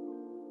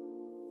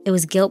 It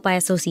was guilt by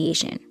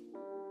association.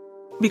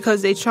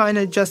 Because they trying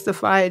to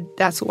justify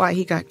that's why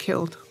he got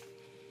killed.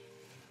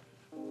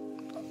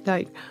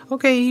 Like,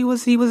 okay, he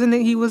was in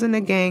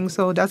a gang,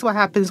 so that's what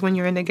happens when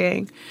you're in a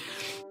gang.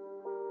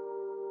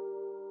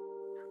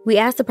 We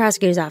asked the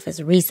prosecutor's office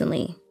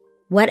recently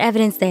what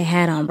evidence they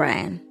had on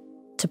Bryan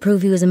to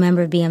prove he was a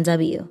member of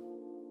BMW.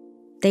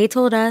 They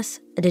told us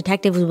a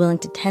detective was willing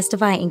to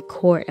testify in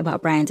court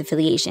about Bryan's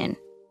affiliation,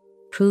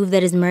 prove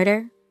that his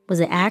murder was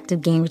an act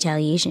of gang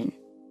retaliation.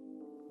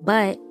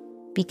 But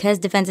because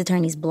defense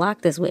attorneys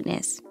blocked this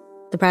witness,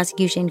 the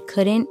prosecution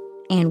couldn't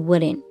and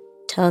wouldn't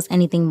tell us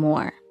anything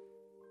more.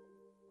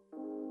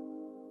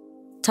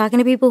 Talking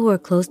to people who are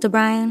close to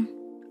Bryan,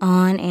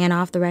 on and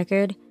off the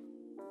record,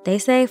 they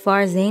say,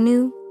 far as they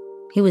knew,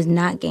 he was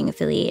not gang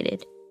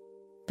affiliated.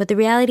 But the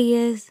reality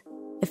is,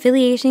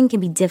 affiliation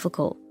can be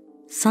difficult,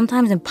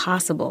 sometimes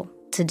impossible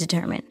to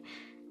determine,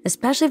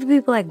 especially for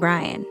people like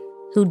Bryan,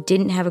 who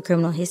didn't have a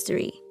criminal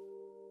history.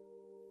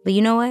 But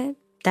you know what?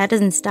 That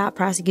doesn't stop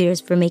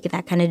prosecutors from making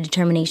that kind of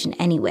determination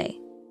anyway,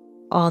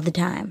 all the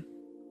time.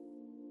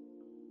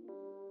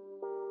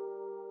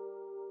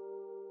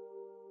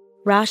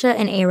 Rasha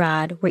and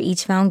A-Rod were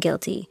each found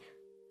guilty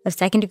of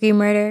second-degree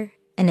murder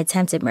and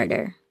attempted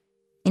murder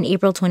in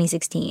April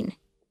 2016.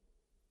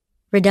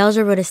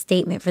 Redelja wrote a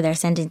statement for their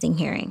sentencing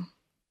hearing.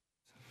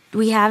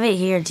 We have it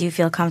here. Do you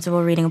feel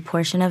comfortable reading a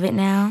portion of it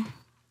now?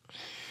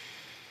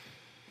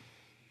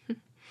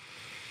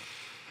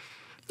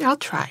 I'll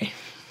try.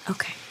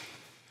 Okay.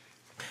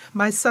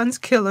 My son's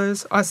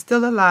killers are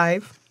still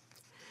alive,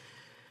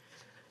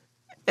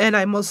 and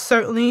I most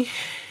certainly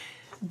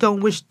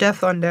don't wish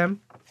death on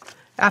them.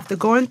 After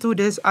going through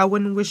this, I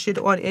wouldn't wish it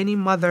on any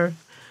mother,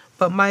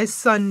 but my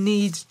son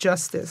needs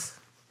justice,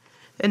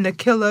 and the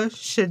killer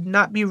should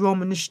not be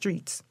roaming the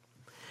streets.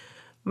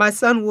 My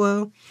son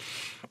will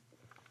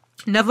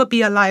never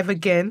be alive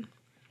again,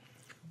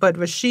 but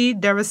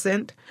Rashid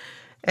Derasant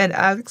and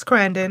Alex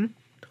Crandon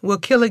will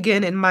kill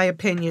again, in my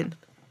opinion.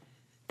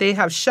 They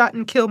have shot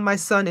and killed my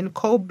son in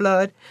cold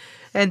blood,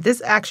 and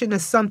this action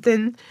is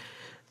something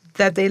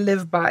that they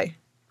live by.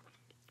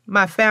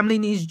 My family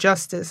needs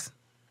justice.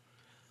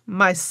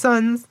 My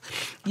son's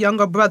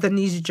younger brother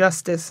needs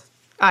justice.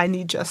 I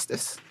need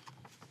justice.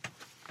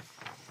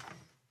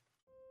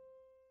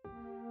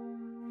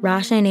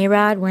 Rasha and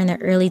A-Rod were in their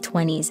early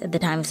 20s at the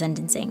time of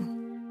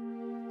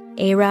sentencing.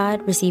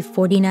 A-Rod received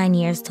 49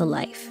 years to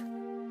life.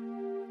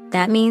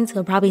 That means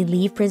he'll probably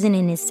leave prison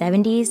in his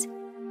 70s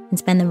and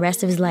spend the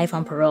rest of his life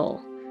on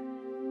parole.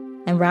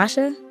 And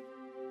Rasha?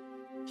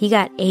 He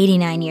got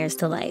 89 years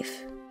to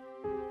life.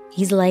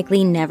 He's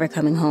likely never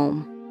coming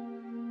home.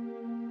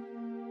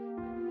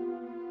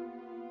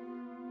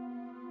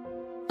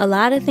 A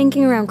lot of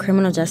thinking around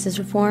criminal justice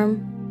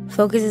reform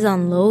focuses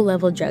on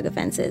low-level drug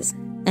offenses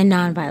and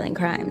nonviolent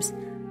crimes.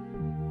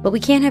 But we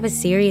can't have a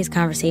serious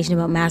conversation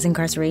about mass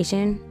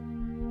incarceration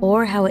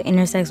or how it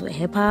intersects with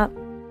hip-hop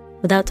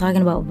without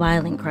talking about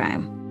violent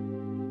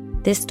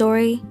crime. This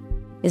story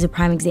is a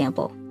prime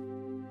example.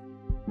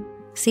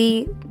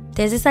 See,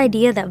 there's this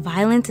idea that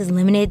violence is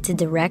limited to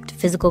direct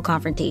physical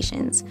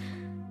confrontations,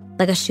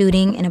 like a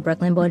shooting in a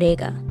Brooklyn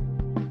bodega.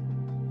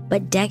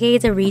 But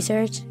decades of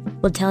research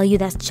will tell you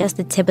that's just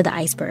the tip of the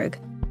iceberg.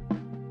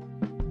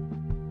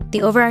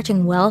 The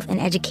overarching wealth and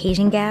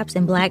education gaps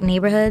in Black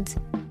neighborhoods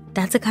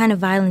that's a kind of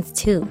violence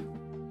too.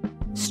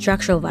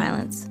 Structural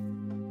violence.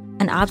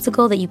 An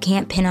obstacle that you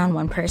can't pin on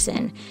one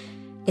person.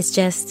 It's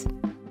just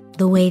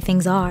the way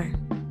things are.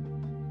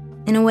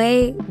 In a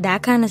way,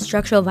 that kind of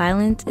structural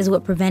violence is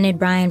what prevented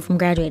Bryan from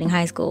graduating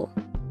high school.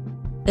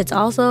 It's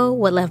also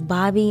what left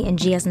Bobby and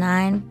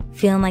GS9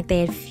 feeling like they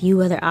had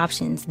few other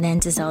options than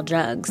to sell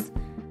drugs.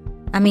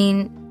 I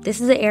mean, this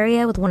is an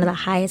area with one of the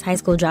highest high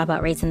school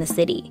dropout rates in the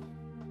city,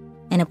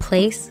 and a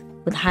place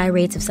with high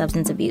rates of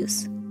substance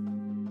abuse.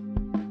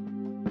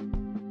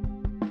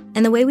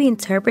 And the way we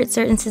interpret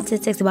certain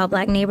statistics about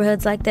Black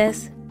neighborhoods like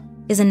this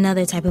is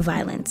another type of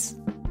violence.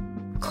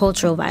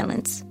 Cultural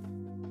violence.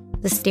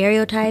 The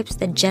stereotypes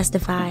that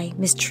justify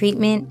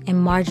mistreatment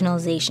and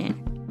marginalization.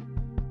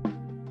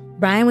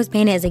 Bryan was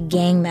painted as a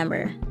gang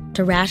member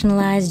to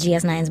rationalize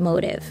GS9's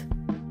motive.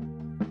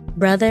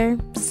 Brother,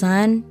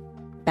 son,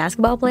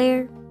 basketball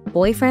player,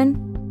 boyfriend?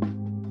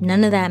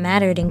 None of that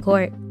mattered in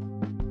court.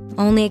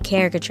 Only a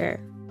caricature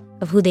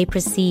of who they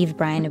perceived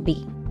Bryan to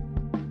be.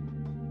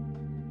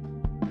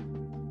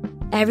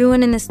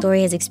 Everyone in this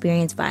story has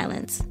experienced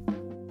violence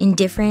in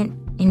different,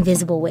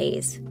 invisible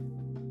ways.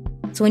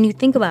 So when you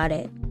think about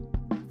it,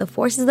 the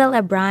forces that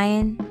led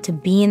Bryan to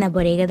be in that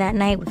bodega that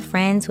night with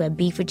friends who had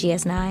beef with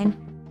GS9,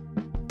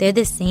 they're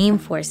the same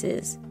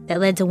forces that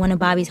led to one of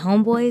Bobby's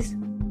homeboys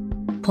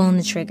pulling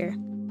the trigger.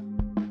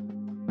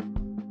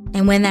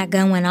 And when that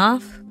gun went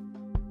off,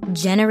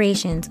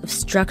 generations of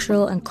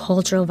structural and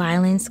cultural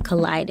violence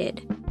collided,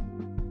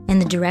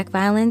 and the direct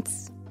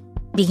violence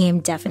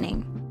became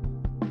deafening.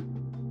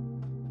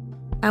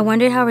 I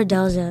wondered how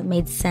Rodelja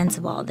made sense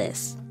of all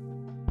this.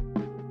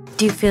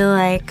 Do you feel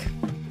like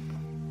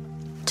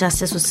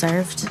justice was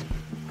served?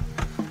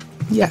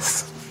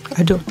 Yes,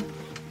 I do.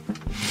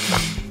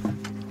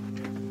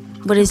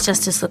 What does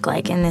justice look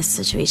like in this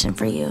situation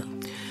for you?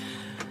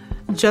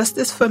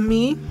 Justice for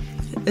me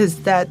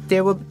is that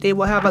they will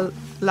have a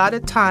lot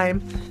of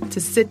time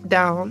to sit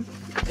down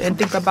and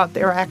think about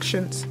their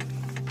actions.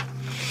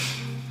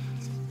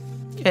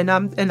 And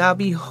I'll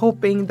be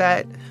hoping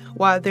that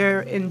while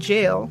they're in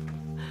jail,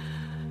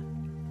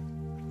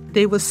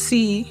 they will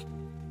see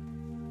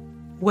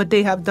what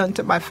they have done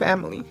to my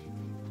family.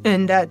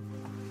 And that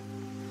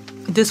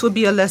this will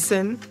be a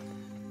lesson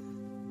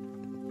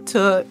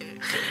to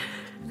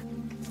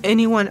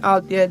anyone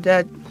out there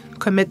that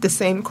commit the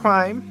same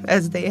crime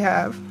as they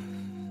have,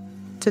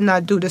 to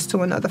not do this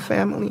to another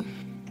family.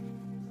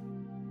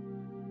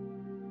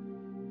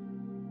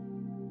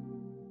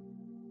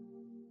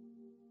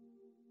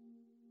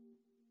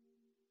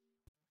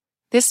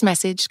 This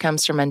message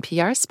comes from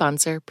NPR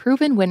sponsor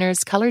Proven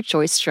Winners Color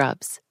Choice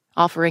Shrubs,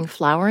 offering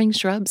flowering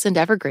shrubs and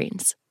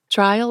evergreens,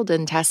 trialed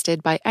and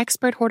tested by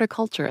expert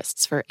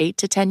horticulturists for 8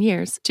 to 10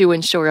 years to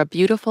ensure a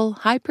beautiful,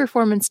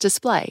 high-performance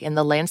display in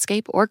the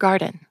landscape or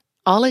garden.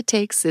 All it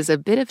takes is a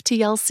bit of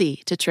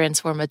TLC to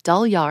transform a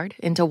dull yard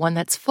into one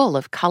that's full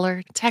of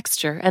color,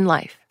 texture, and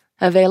life.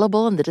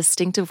 Available in the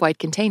distinctive white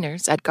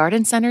containers at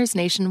garden centers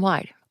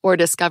nationwide, or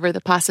discover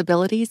the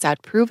possibilities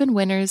at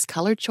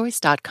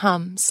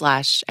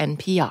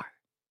provenwinnerscolorchoice.com/NPR.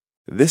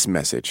 This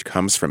message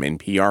comes from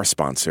NPR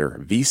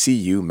sponsor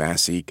VCU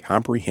Massey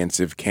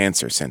Comprehensive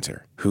Cancer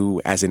Center,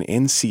 who, as an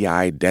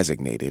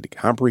NCI-designated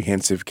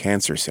comprehensive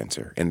cancer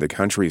center in the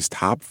country's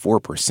top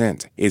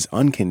 4%, is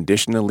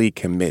unconditionally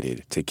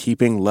committed to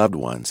keeping loved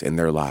ones in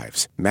their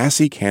lives.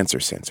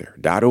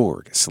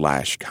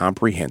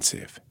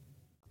 MasseyCancerCenter.org/comprehensive.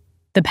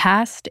 The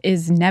past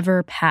is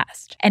never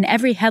past, and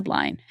every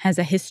headline has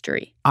a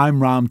history. I'm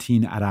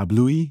Ramteen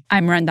Arablouei.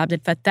 I'm Rand Abdel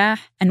Fattah,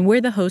 and we're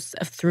the hosts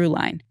of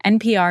Throughline,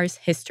 NPR's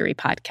history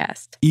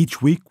podcast.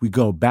 Each week, we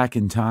go back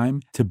in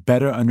time to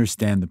better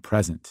understand the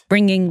present,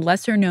 bringing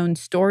lesser-known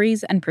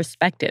stories and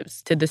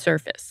perspectives to the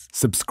surface.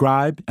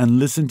 Subscribe and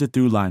listen to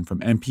Throughline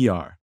from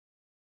NPR.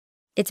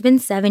 It's been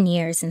 7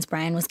 years since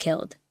Bryan was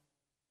killed.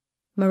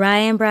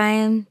 Mariah and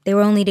Bryan, they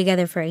were only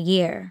together for a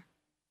year,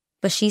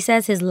 but she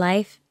says his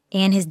life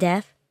and his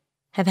death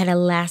have had a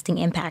lasting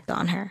impact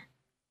on her.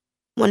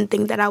 One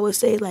thing that I would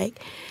say,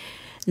 like,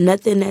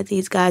 nothing that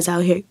these guys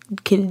out here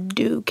can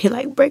do can,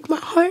 like, break my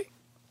heart.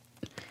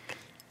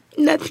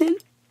 Nothing.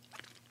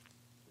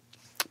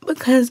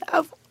 Because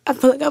I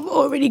feel like I've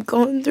already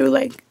gone through,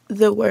 like,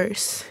 the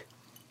worst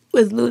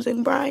with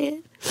losing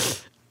Bryan.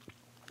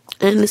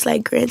 And it's,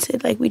 like,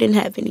 granted, like, we didn't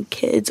have any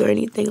kids or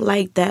anything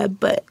like that,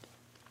 but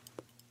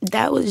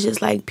that was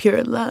just, like,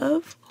 pure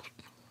love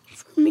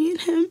for me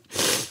and him.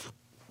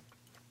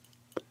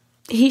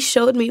 He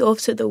showed me off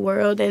to the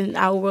world, and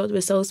our world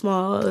was so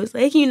small. It was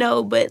like, you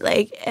know, but,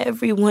 like,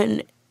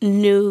 everyone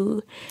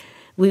knew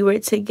we were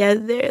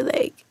together.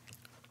 Like,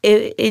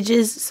 it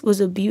just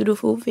was a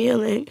beautiful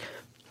feeling.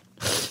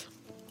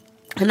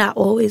 And I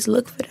always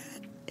look for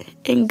that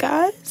in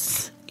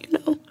guys, you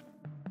know.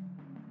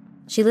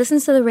 She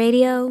listens to the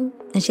radio,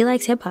 and she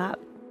likes hip-hop.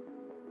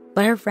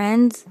 But her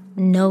friends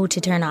know to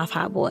turn off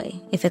Hot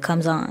Boy if it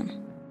comes on.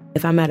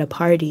 If I'm at a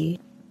party,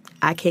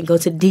 I can't go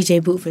to the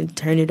DJ booth and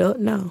turn it up,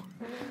 no.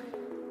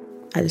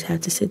 I just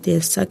have to sit there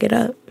and suck it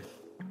up.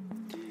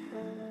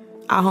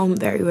 Our home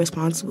very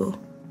responsible.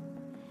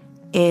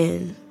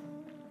 And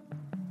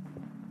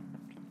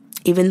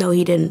even though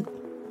he didn't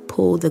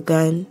pull the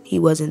gun, he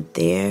wasn't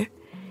there,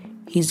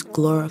 he's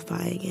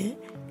glorifying it.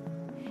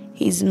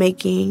 He's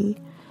making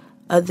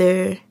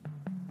other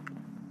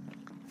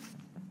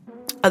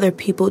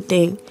people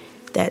think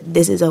that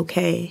this is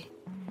okay,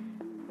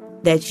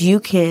 that you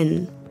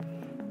can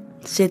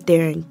sit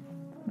there and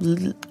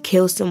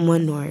kill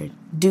someone or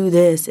do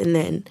this and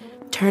then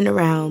turn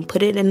around,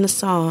 put it in the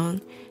song,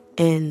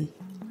 and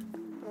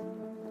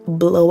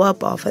blow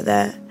up off of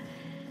that.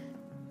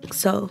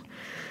 So,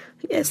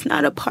 it's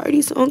not a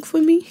party song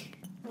for me.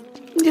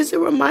 Just a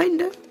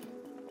reminder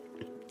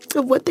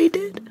of what they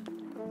did.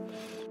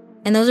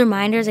 And those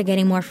reminders are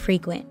getting more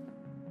frequent.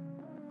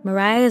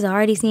 Mariah is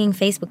already seeing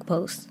Facebook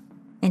posts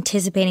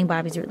anticipating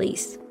Bobby's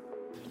release.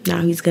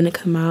 Now he's gonna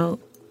come out.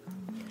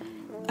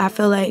 I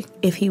feel like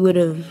if he would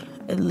have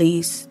at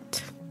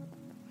least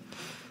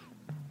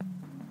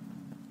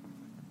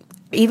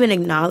even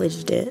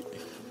acknowledged it,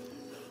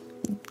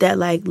 that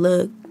like,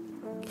 look,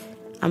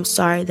 I'm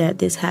sorry that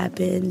this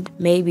happened.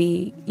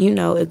 Maybe,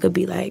 it could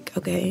be like,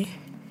 okay.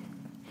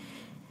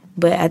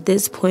 But at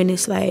this point,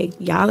 it's like,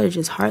 y'all are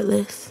just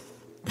heartless.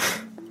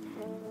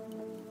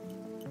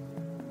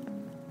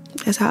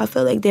 That's how I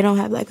feel like they don't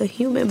have like a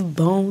human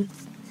bone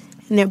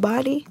in their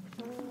body.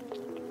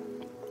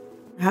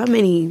 How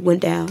many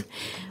went down?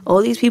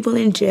 All these people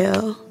in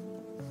jail.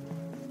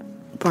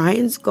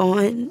 Bryan's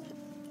gone.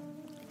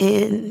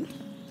 And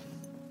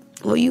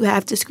all you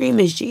have to scream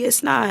is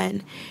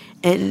GS9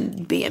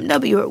 and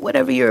BMW or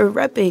whatever you're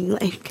repping.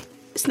 Like,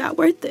 it's not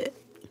worth it.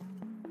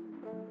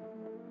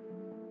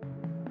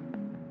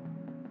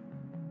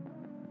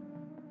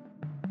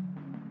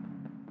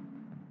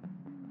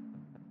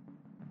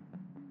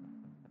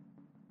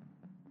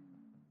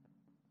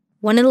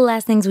 One of the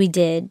last things we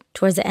did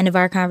towards the end of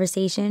our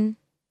conversation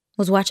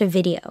was watch a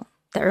video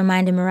that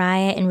reminded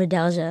Mariah and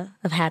Redelja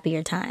of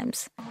happier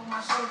times.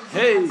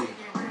 Hey.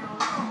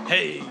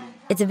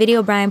 It's a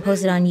video Bryan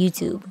posted on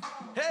YouTube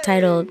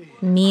titled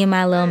Me and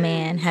My Little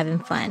Man Having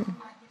Fun.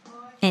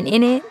 And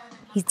in it,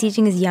 he's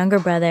teaching his younger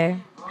brother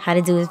how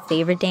to do his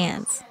favorite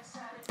dance,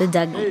 the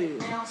Dougie. Hey.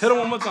 Hit him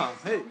one more time.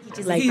 Hey.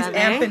 He's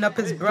amping up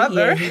his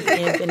brother. Yeah, he's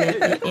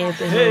amping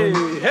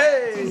him.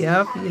 Hey.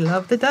 Yep, he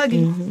loved the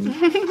Dougie.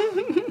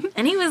 Mm-hmm.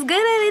 And he was good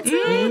at it,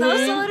 too. Mm-hmm.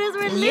 Those shoulders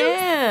were loose.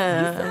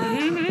 Yeah.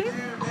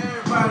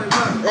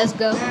 Mm-hmm. Let's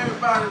go.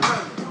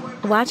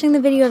 Watching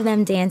the video of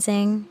them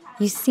dancing,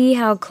 you see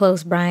how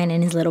close Bryan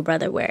and his little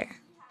brother were.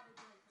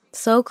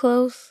 So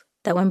close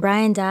that when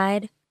Bryan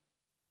died,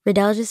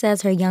 Redelja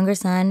says her younger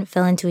son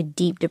fell into a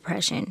deep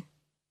depression.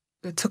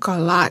 It took a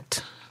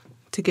lot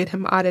to get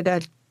him out of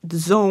that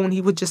zone. He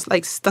was just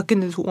like stuck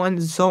in this one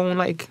zone,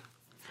 like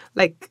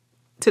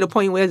to the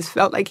point where it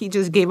felt like he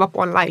just gave up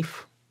on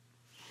life.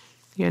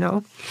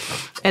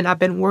 And I've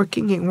been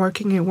working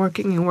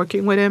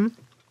with him.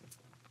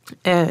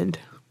 And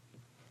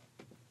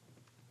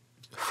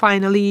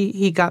finally,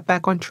 he got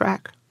back on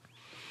track.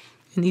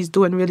 And he's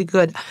doing really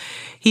good.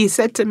 He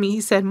said to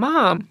me,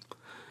 Mom,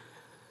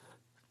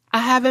 I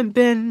haven't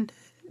been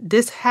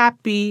this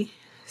happy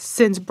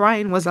since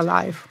Bryan was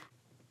alive.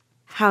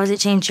 How has it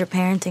changed your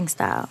parenting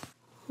style?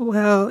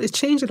 Well, it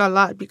changed it a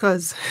lot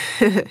because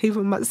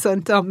even my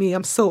son tell me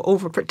I'm so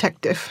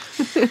overprotective.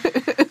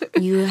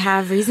 You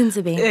have reason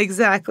to be.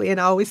 Exactly, and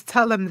I always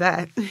tell him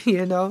that,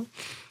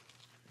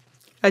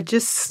 I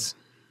just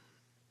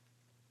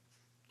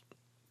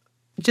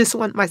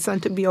want my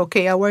son to be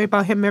okay. I worry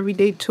about him every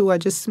day, too. I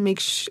just make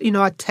sure,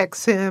 I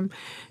text him.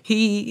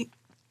 He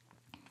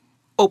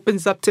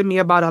opens up to me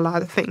about a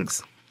lot of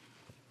things.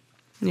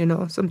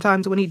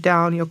 Sometimes when he's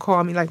down, he'll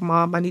call me like,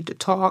 Mom, I need to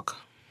talk.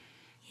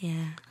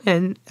 Yeah.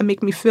 And it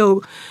make me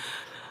feel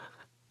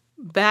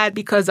bad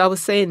because I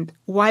was saying,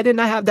 why didn't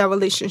I have that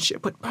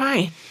relationship with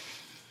Bryan?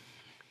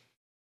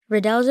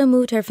 Redelja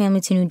moved her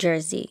family to New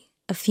Jersey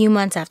a few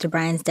months after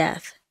Bryan's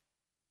death.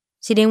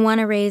 She didn't want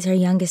to raise her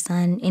youngest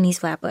son in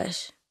East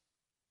Flatbush.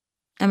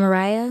 And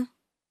Mariah?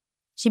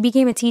 She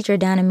became a teacher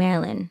down in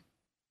Maryland.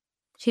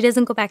 She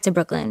doesn't go back to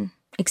Brooklyn,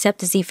 except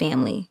to see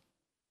family.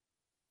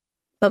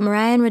 But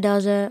Mariah and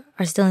Redelja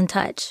are still in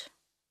touch,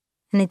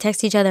 and they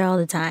text each other all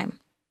the time.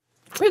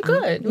 We're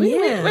good.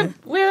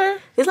 We're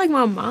It's like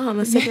my mom,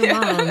 a second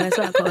mom. That's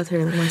what I call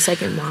her, my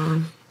second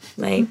mom.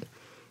 Like,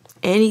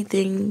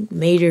 anything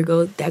major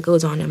that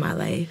goes on in my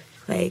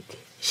life, like,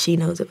 she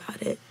knows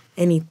about it.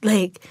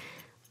 Anything.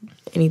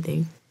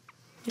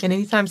 And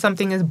anytime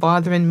something is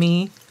bothering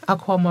me, I'll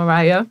call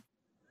Mariah.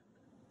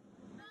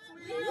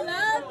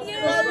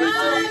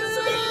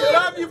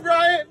 Love you,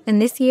 Bryan.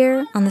 And this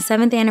year, on the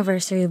 7th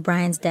anniversary of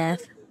Bryan's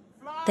death,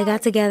 they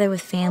got together with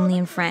family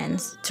and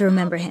friends to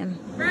remember him.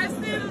 Rest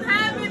in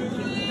heaven,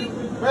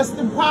 King. Rest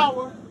in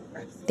power.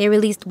 They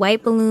released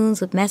white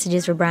balloons with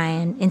messages for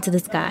Bryan into the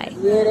sky.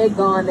 Yeah, they're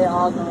gone. They're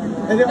all gone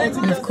now.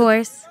 And of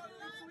course,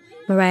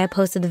 Mariah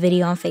posted the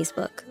video on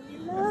Facebook.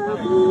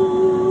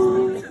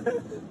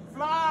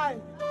 Fly.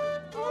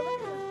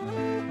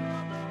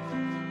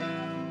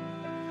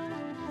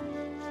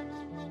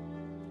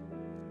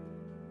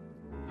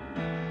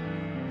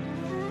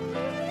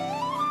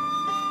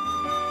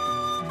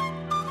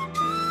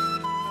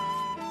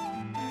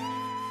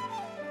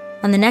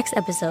 On the next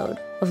episode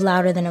of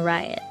Louder Than a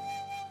Riot,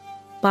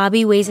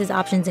 Bobby weighs his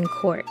options in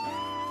court.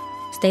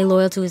 Stay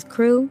loyal to his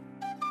crew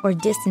or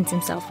distance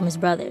himself from his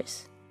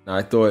brothers.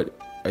 I thought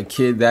a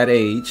kid that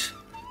age,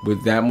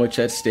 with that much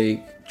at stake,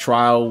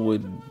 trial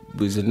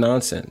was a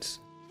nonsense.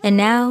 And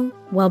now,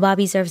 while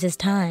Bobby serves his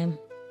time,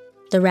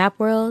 the rap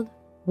world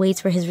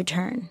waits for his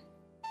return.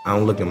 I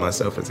don't look at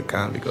myself as a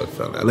convict or a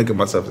felon. I look at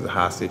myself as a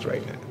hostage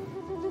right now.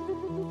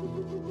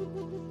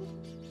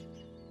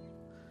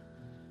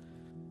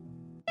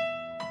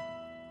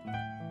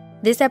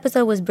 This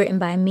episode was written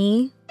by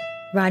me,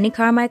 Rodney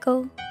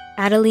Carmichael,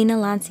 Adelina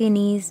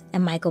Lancianese,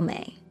 and Michael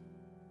May.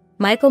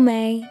 Michael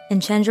May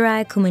and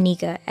Chenjerai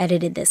Kumanika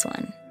edited this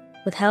one,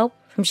 with help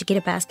from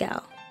Shakita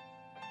Pascal.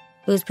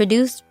 It was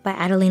produced by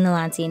Adelina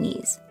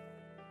Lancianese,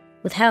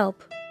 with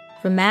help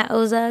from Matt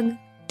Ozug,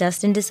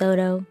 Dustin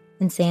DeSoto,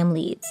 and Sam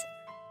Leeds.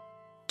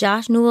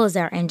 Josh Newell is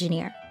our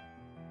engineer.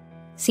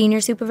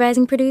 Senior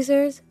supervising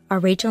producers are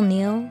Rachel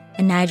Neal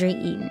and Nigel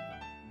Eaton.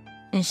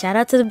 And shout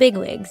out to the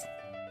bigwigs,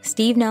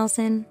 Steve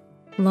Nelson,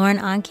 Lauren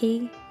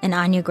Anke, and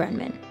Anya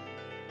Grunman.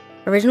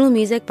 Original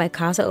music by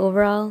Casa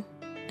Overall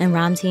and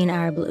Ramteen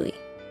Arablui.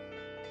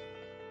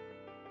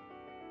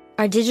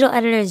 Our digital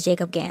editor is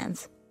Jacob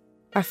Gans.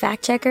 Our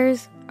fact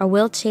checkers are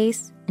Will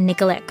Chase and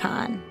Nicolette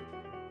Kahn.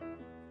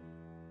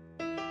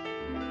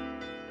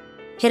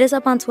 Hit us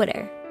up on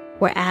Twitter.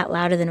 We're at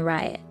Louder Than a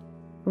Riot.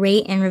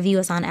 Rate and review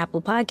us on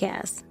Apple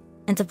Podcasts.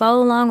 And to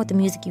follow along with the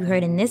music you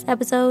heard in this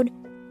episode,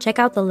 check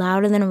out the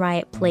Louder Than a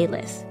Riot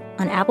playlist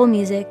on Apple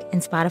Music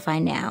and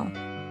Spotify now.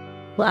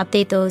 We'll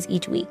update those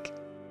each week.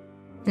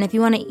 And if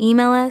you want to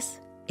email us,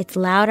 it's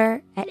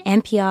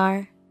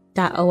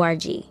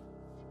louder@npr.org.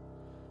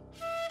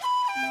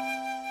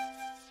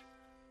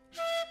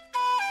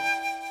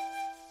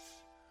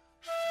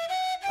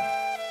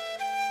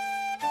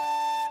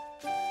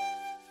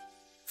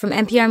 From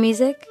NPR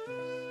Music,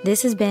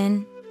 this has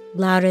been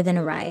Louder Than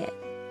a Riot.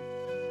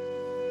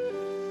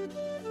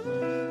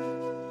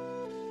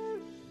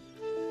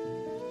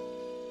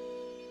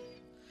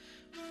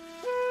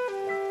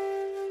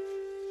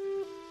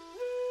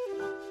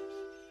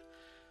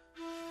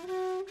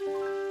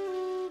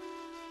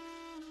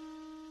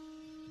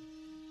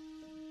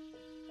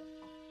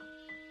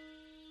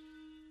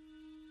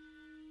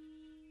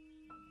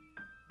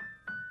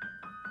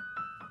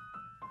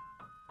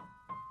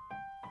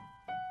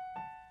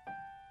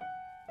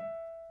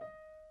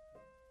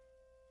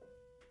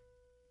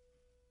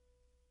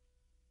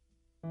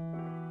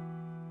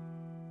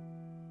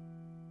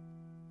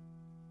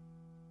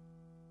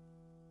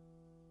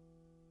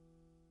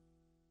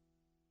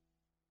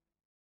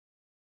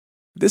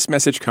 This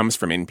message comes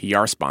from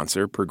NPR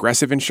sponsor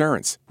Progressive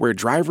Insurance, where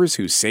drivers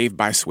who save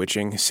by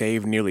switching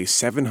save nearly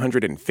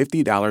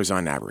 $750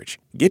 on average.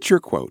 Get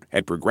your quote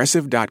at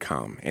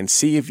Progressive.com and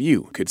see if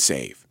you could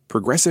save.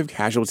 Progressive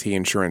Casualty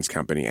Insurance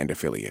Company and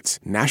Affiliates.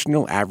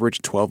 National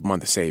average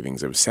 12-month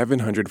savings of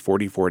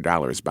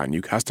 $744 by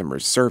new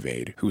customers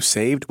surveyed who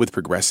saved with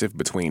Progressive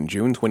between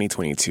June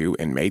 2022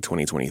 and May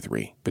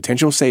 2023.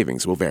 Potential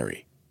savings will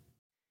vary.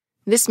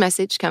 This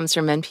message comes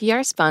from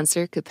NPR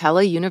sponsor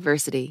Capella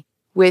University.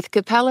 With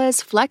Capella's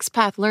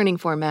FlexPath learning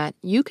format,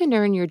 you can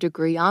earn your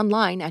degree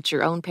online at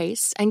your own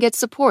pace and get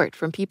support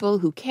from people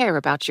who care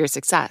about your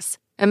success.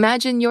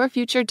 Imagine your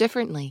future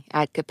differently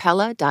at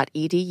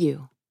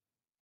capella.edu.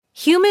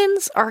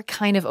 Humans are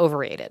kind of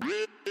overrated.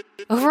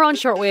 Over on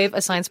Shortwave,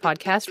 a science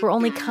podcast, we're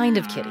only kind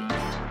of kidding.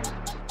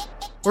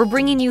 We're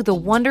bringing you the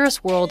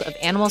wondrous world of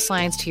animal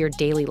science to your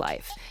daily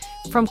life.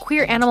 From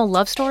queer animal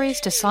love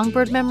stories to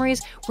songbird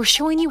memories, we're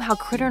showing you how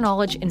critter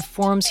knowledge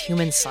informs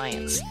human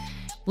science.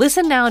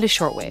 Listen now to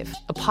Shortwave,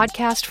 a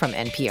podcast from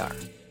NPR.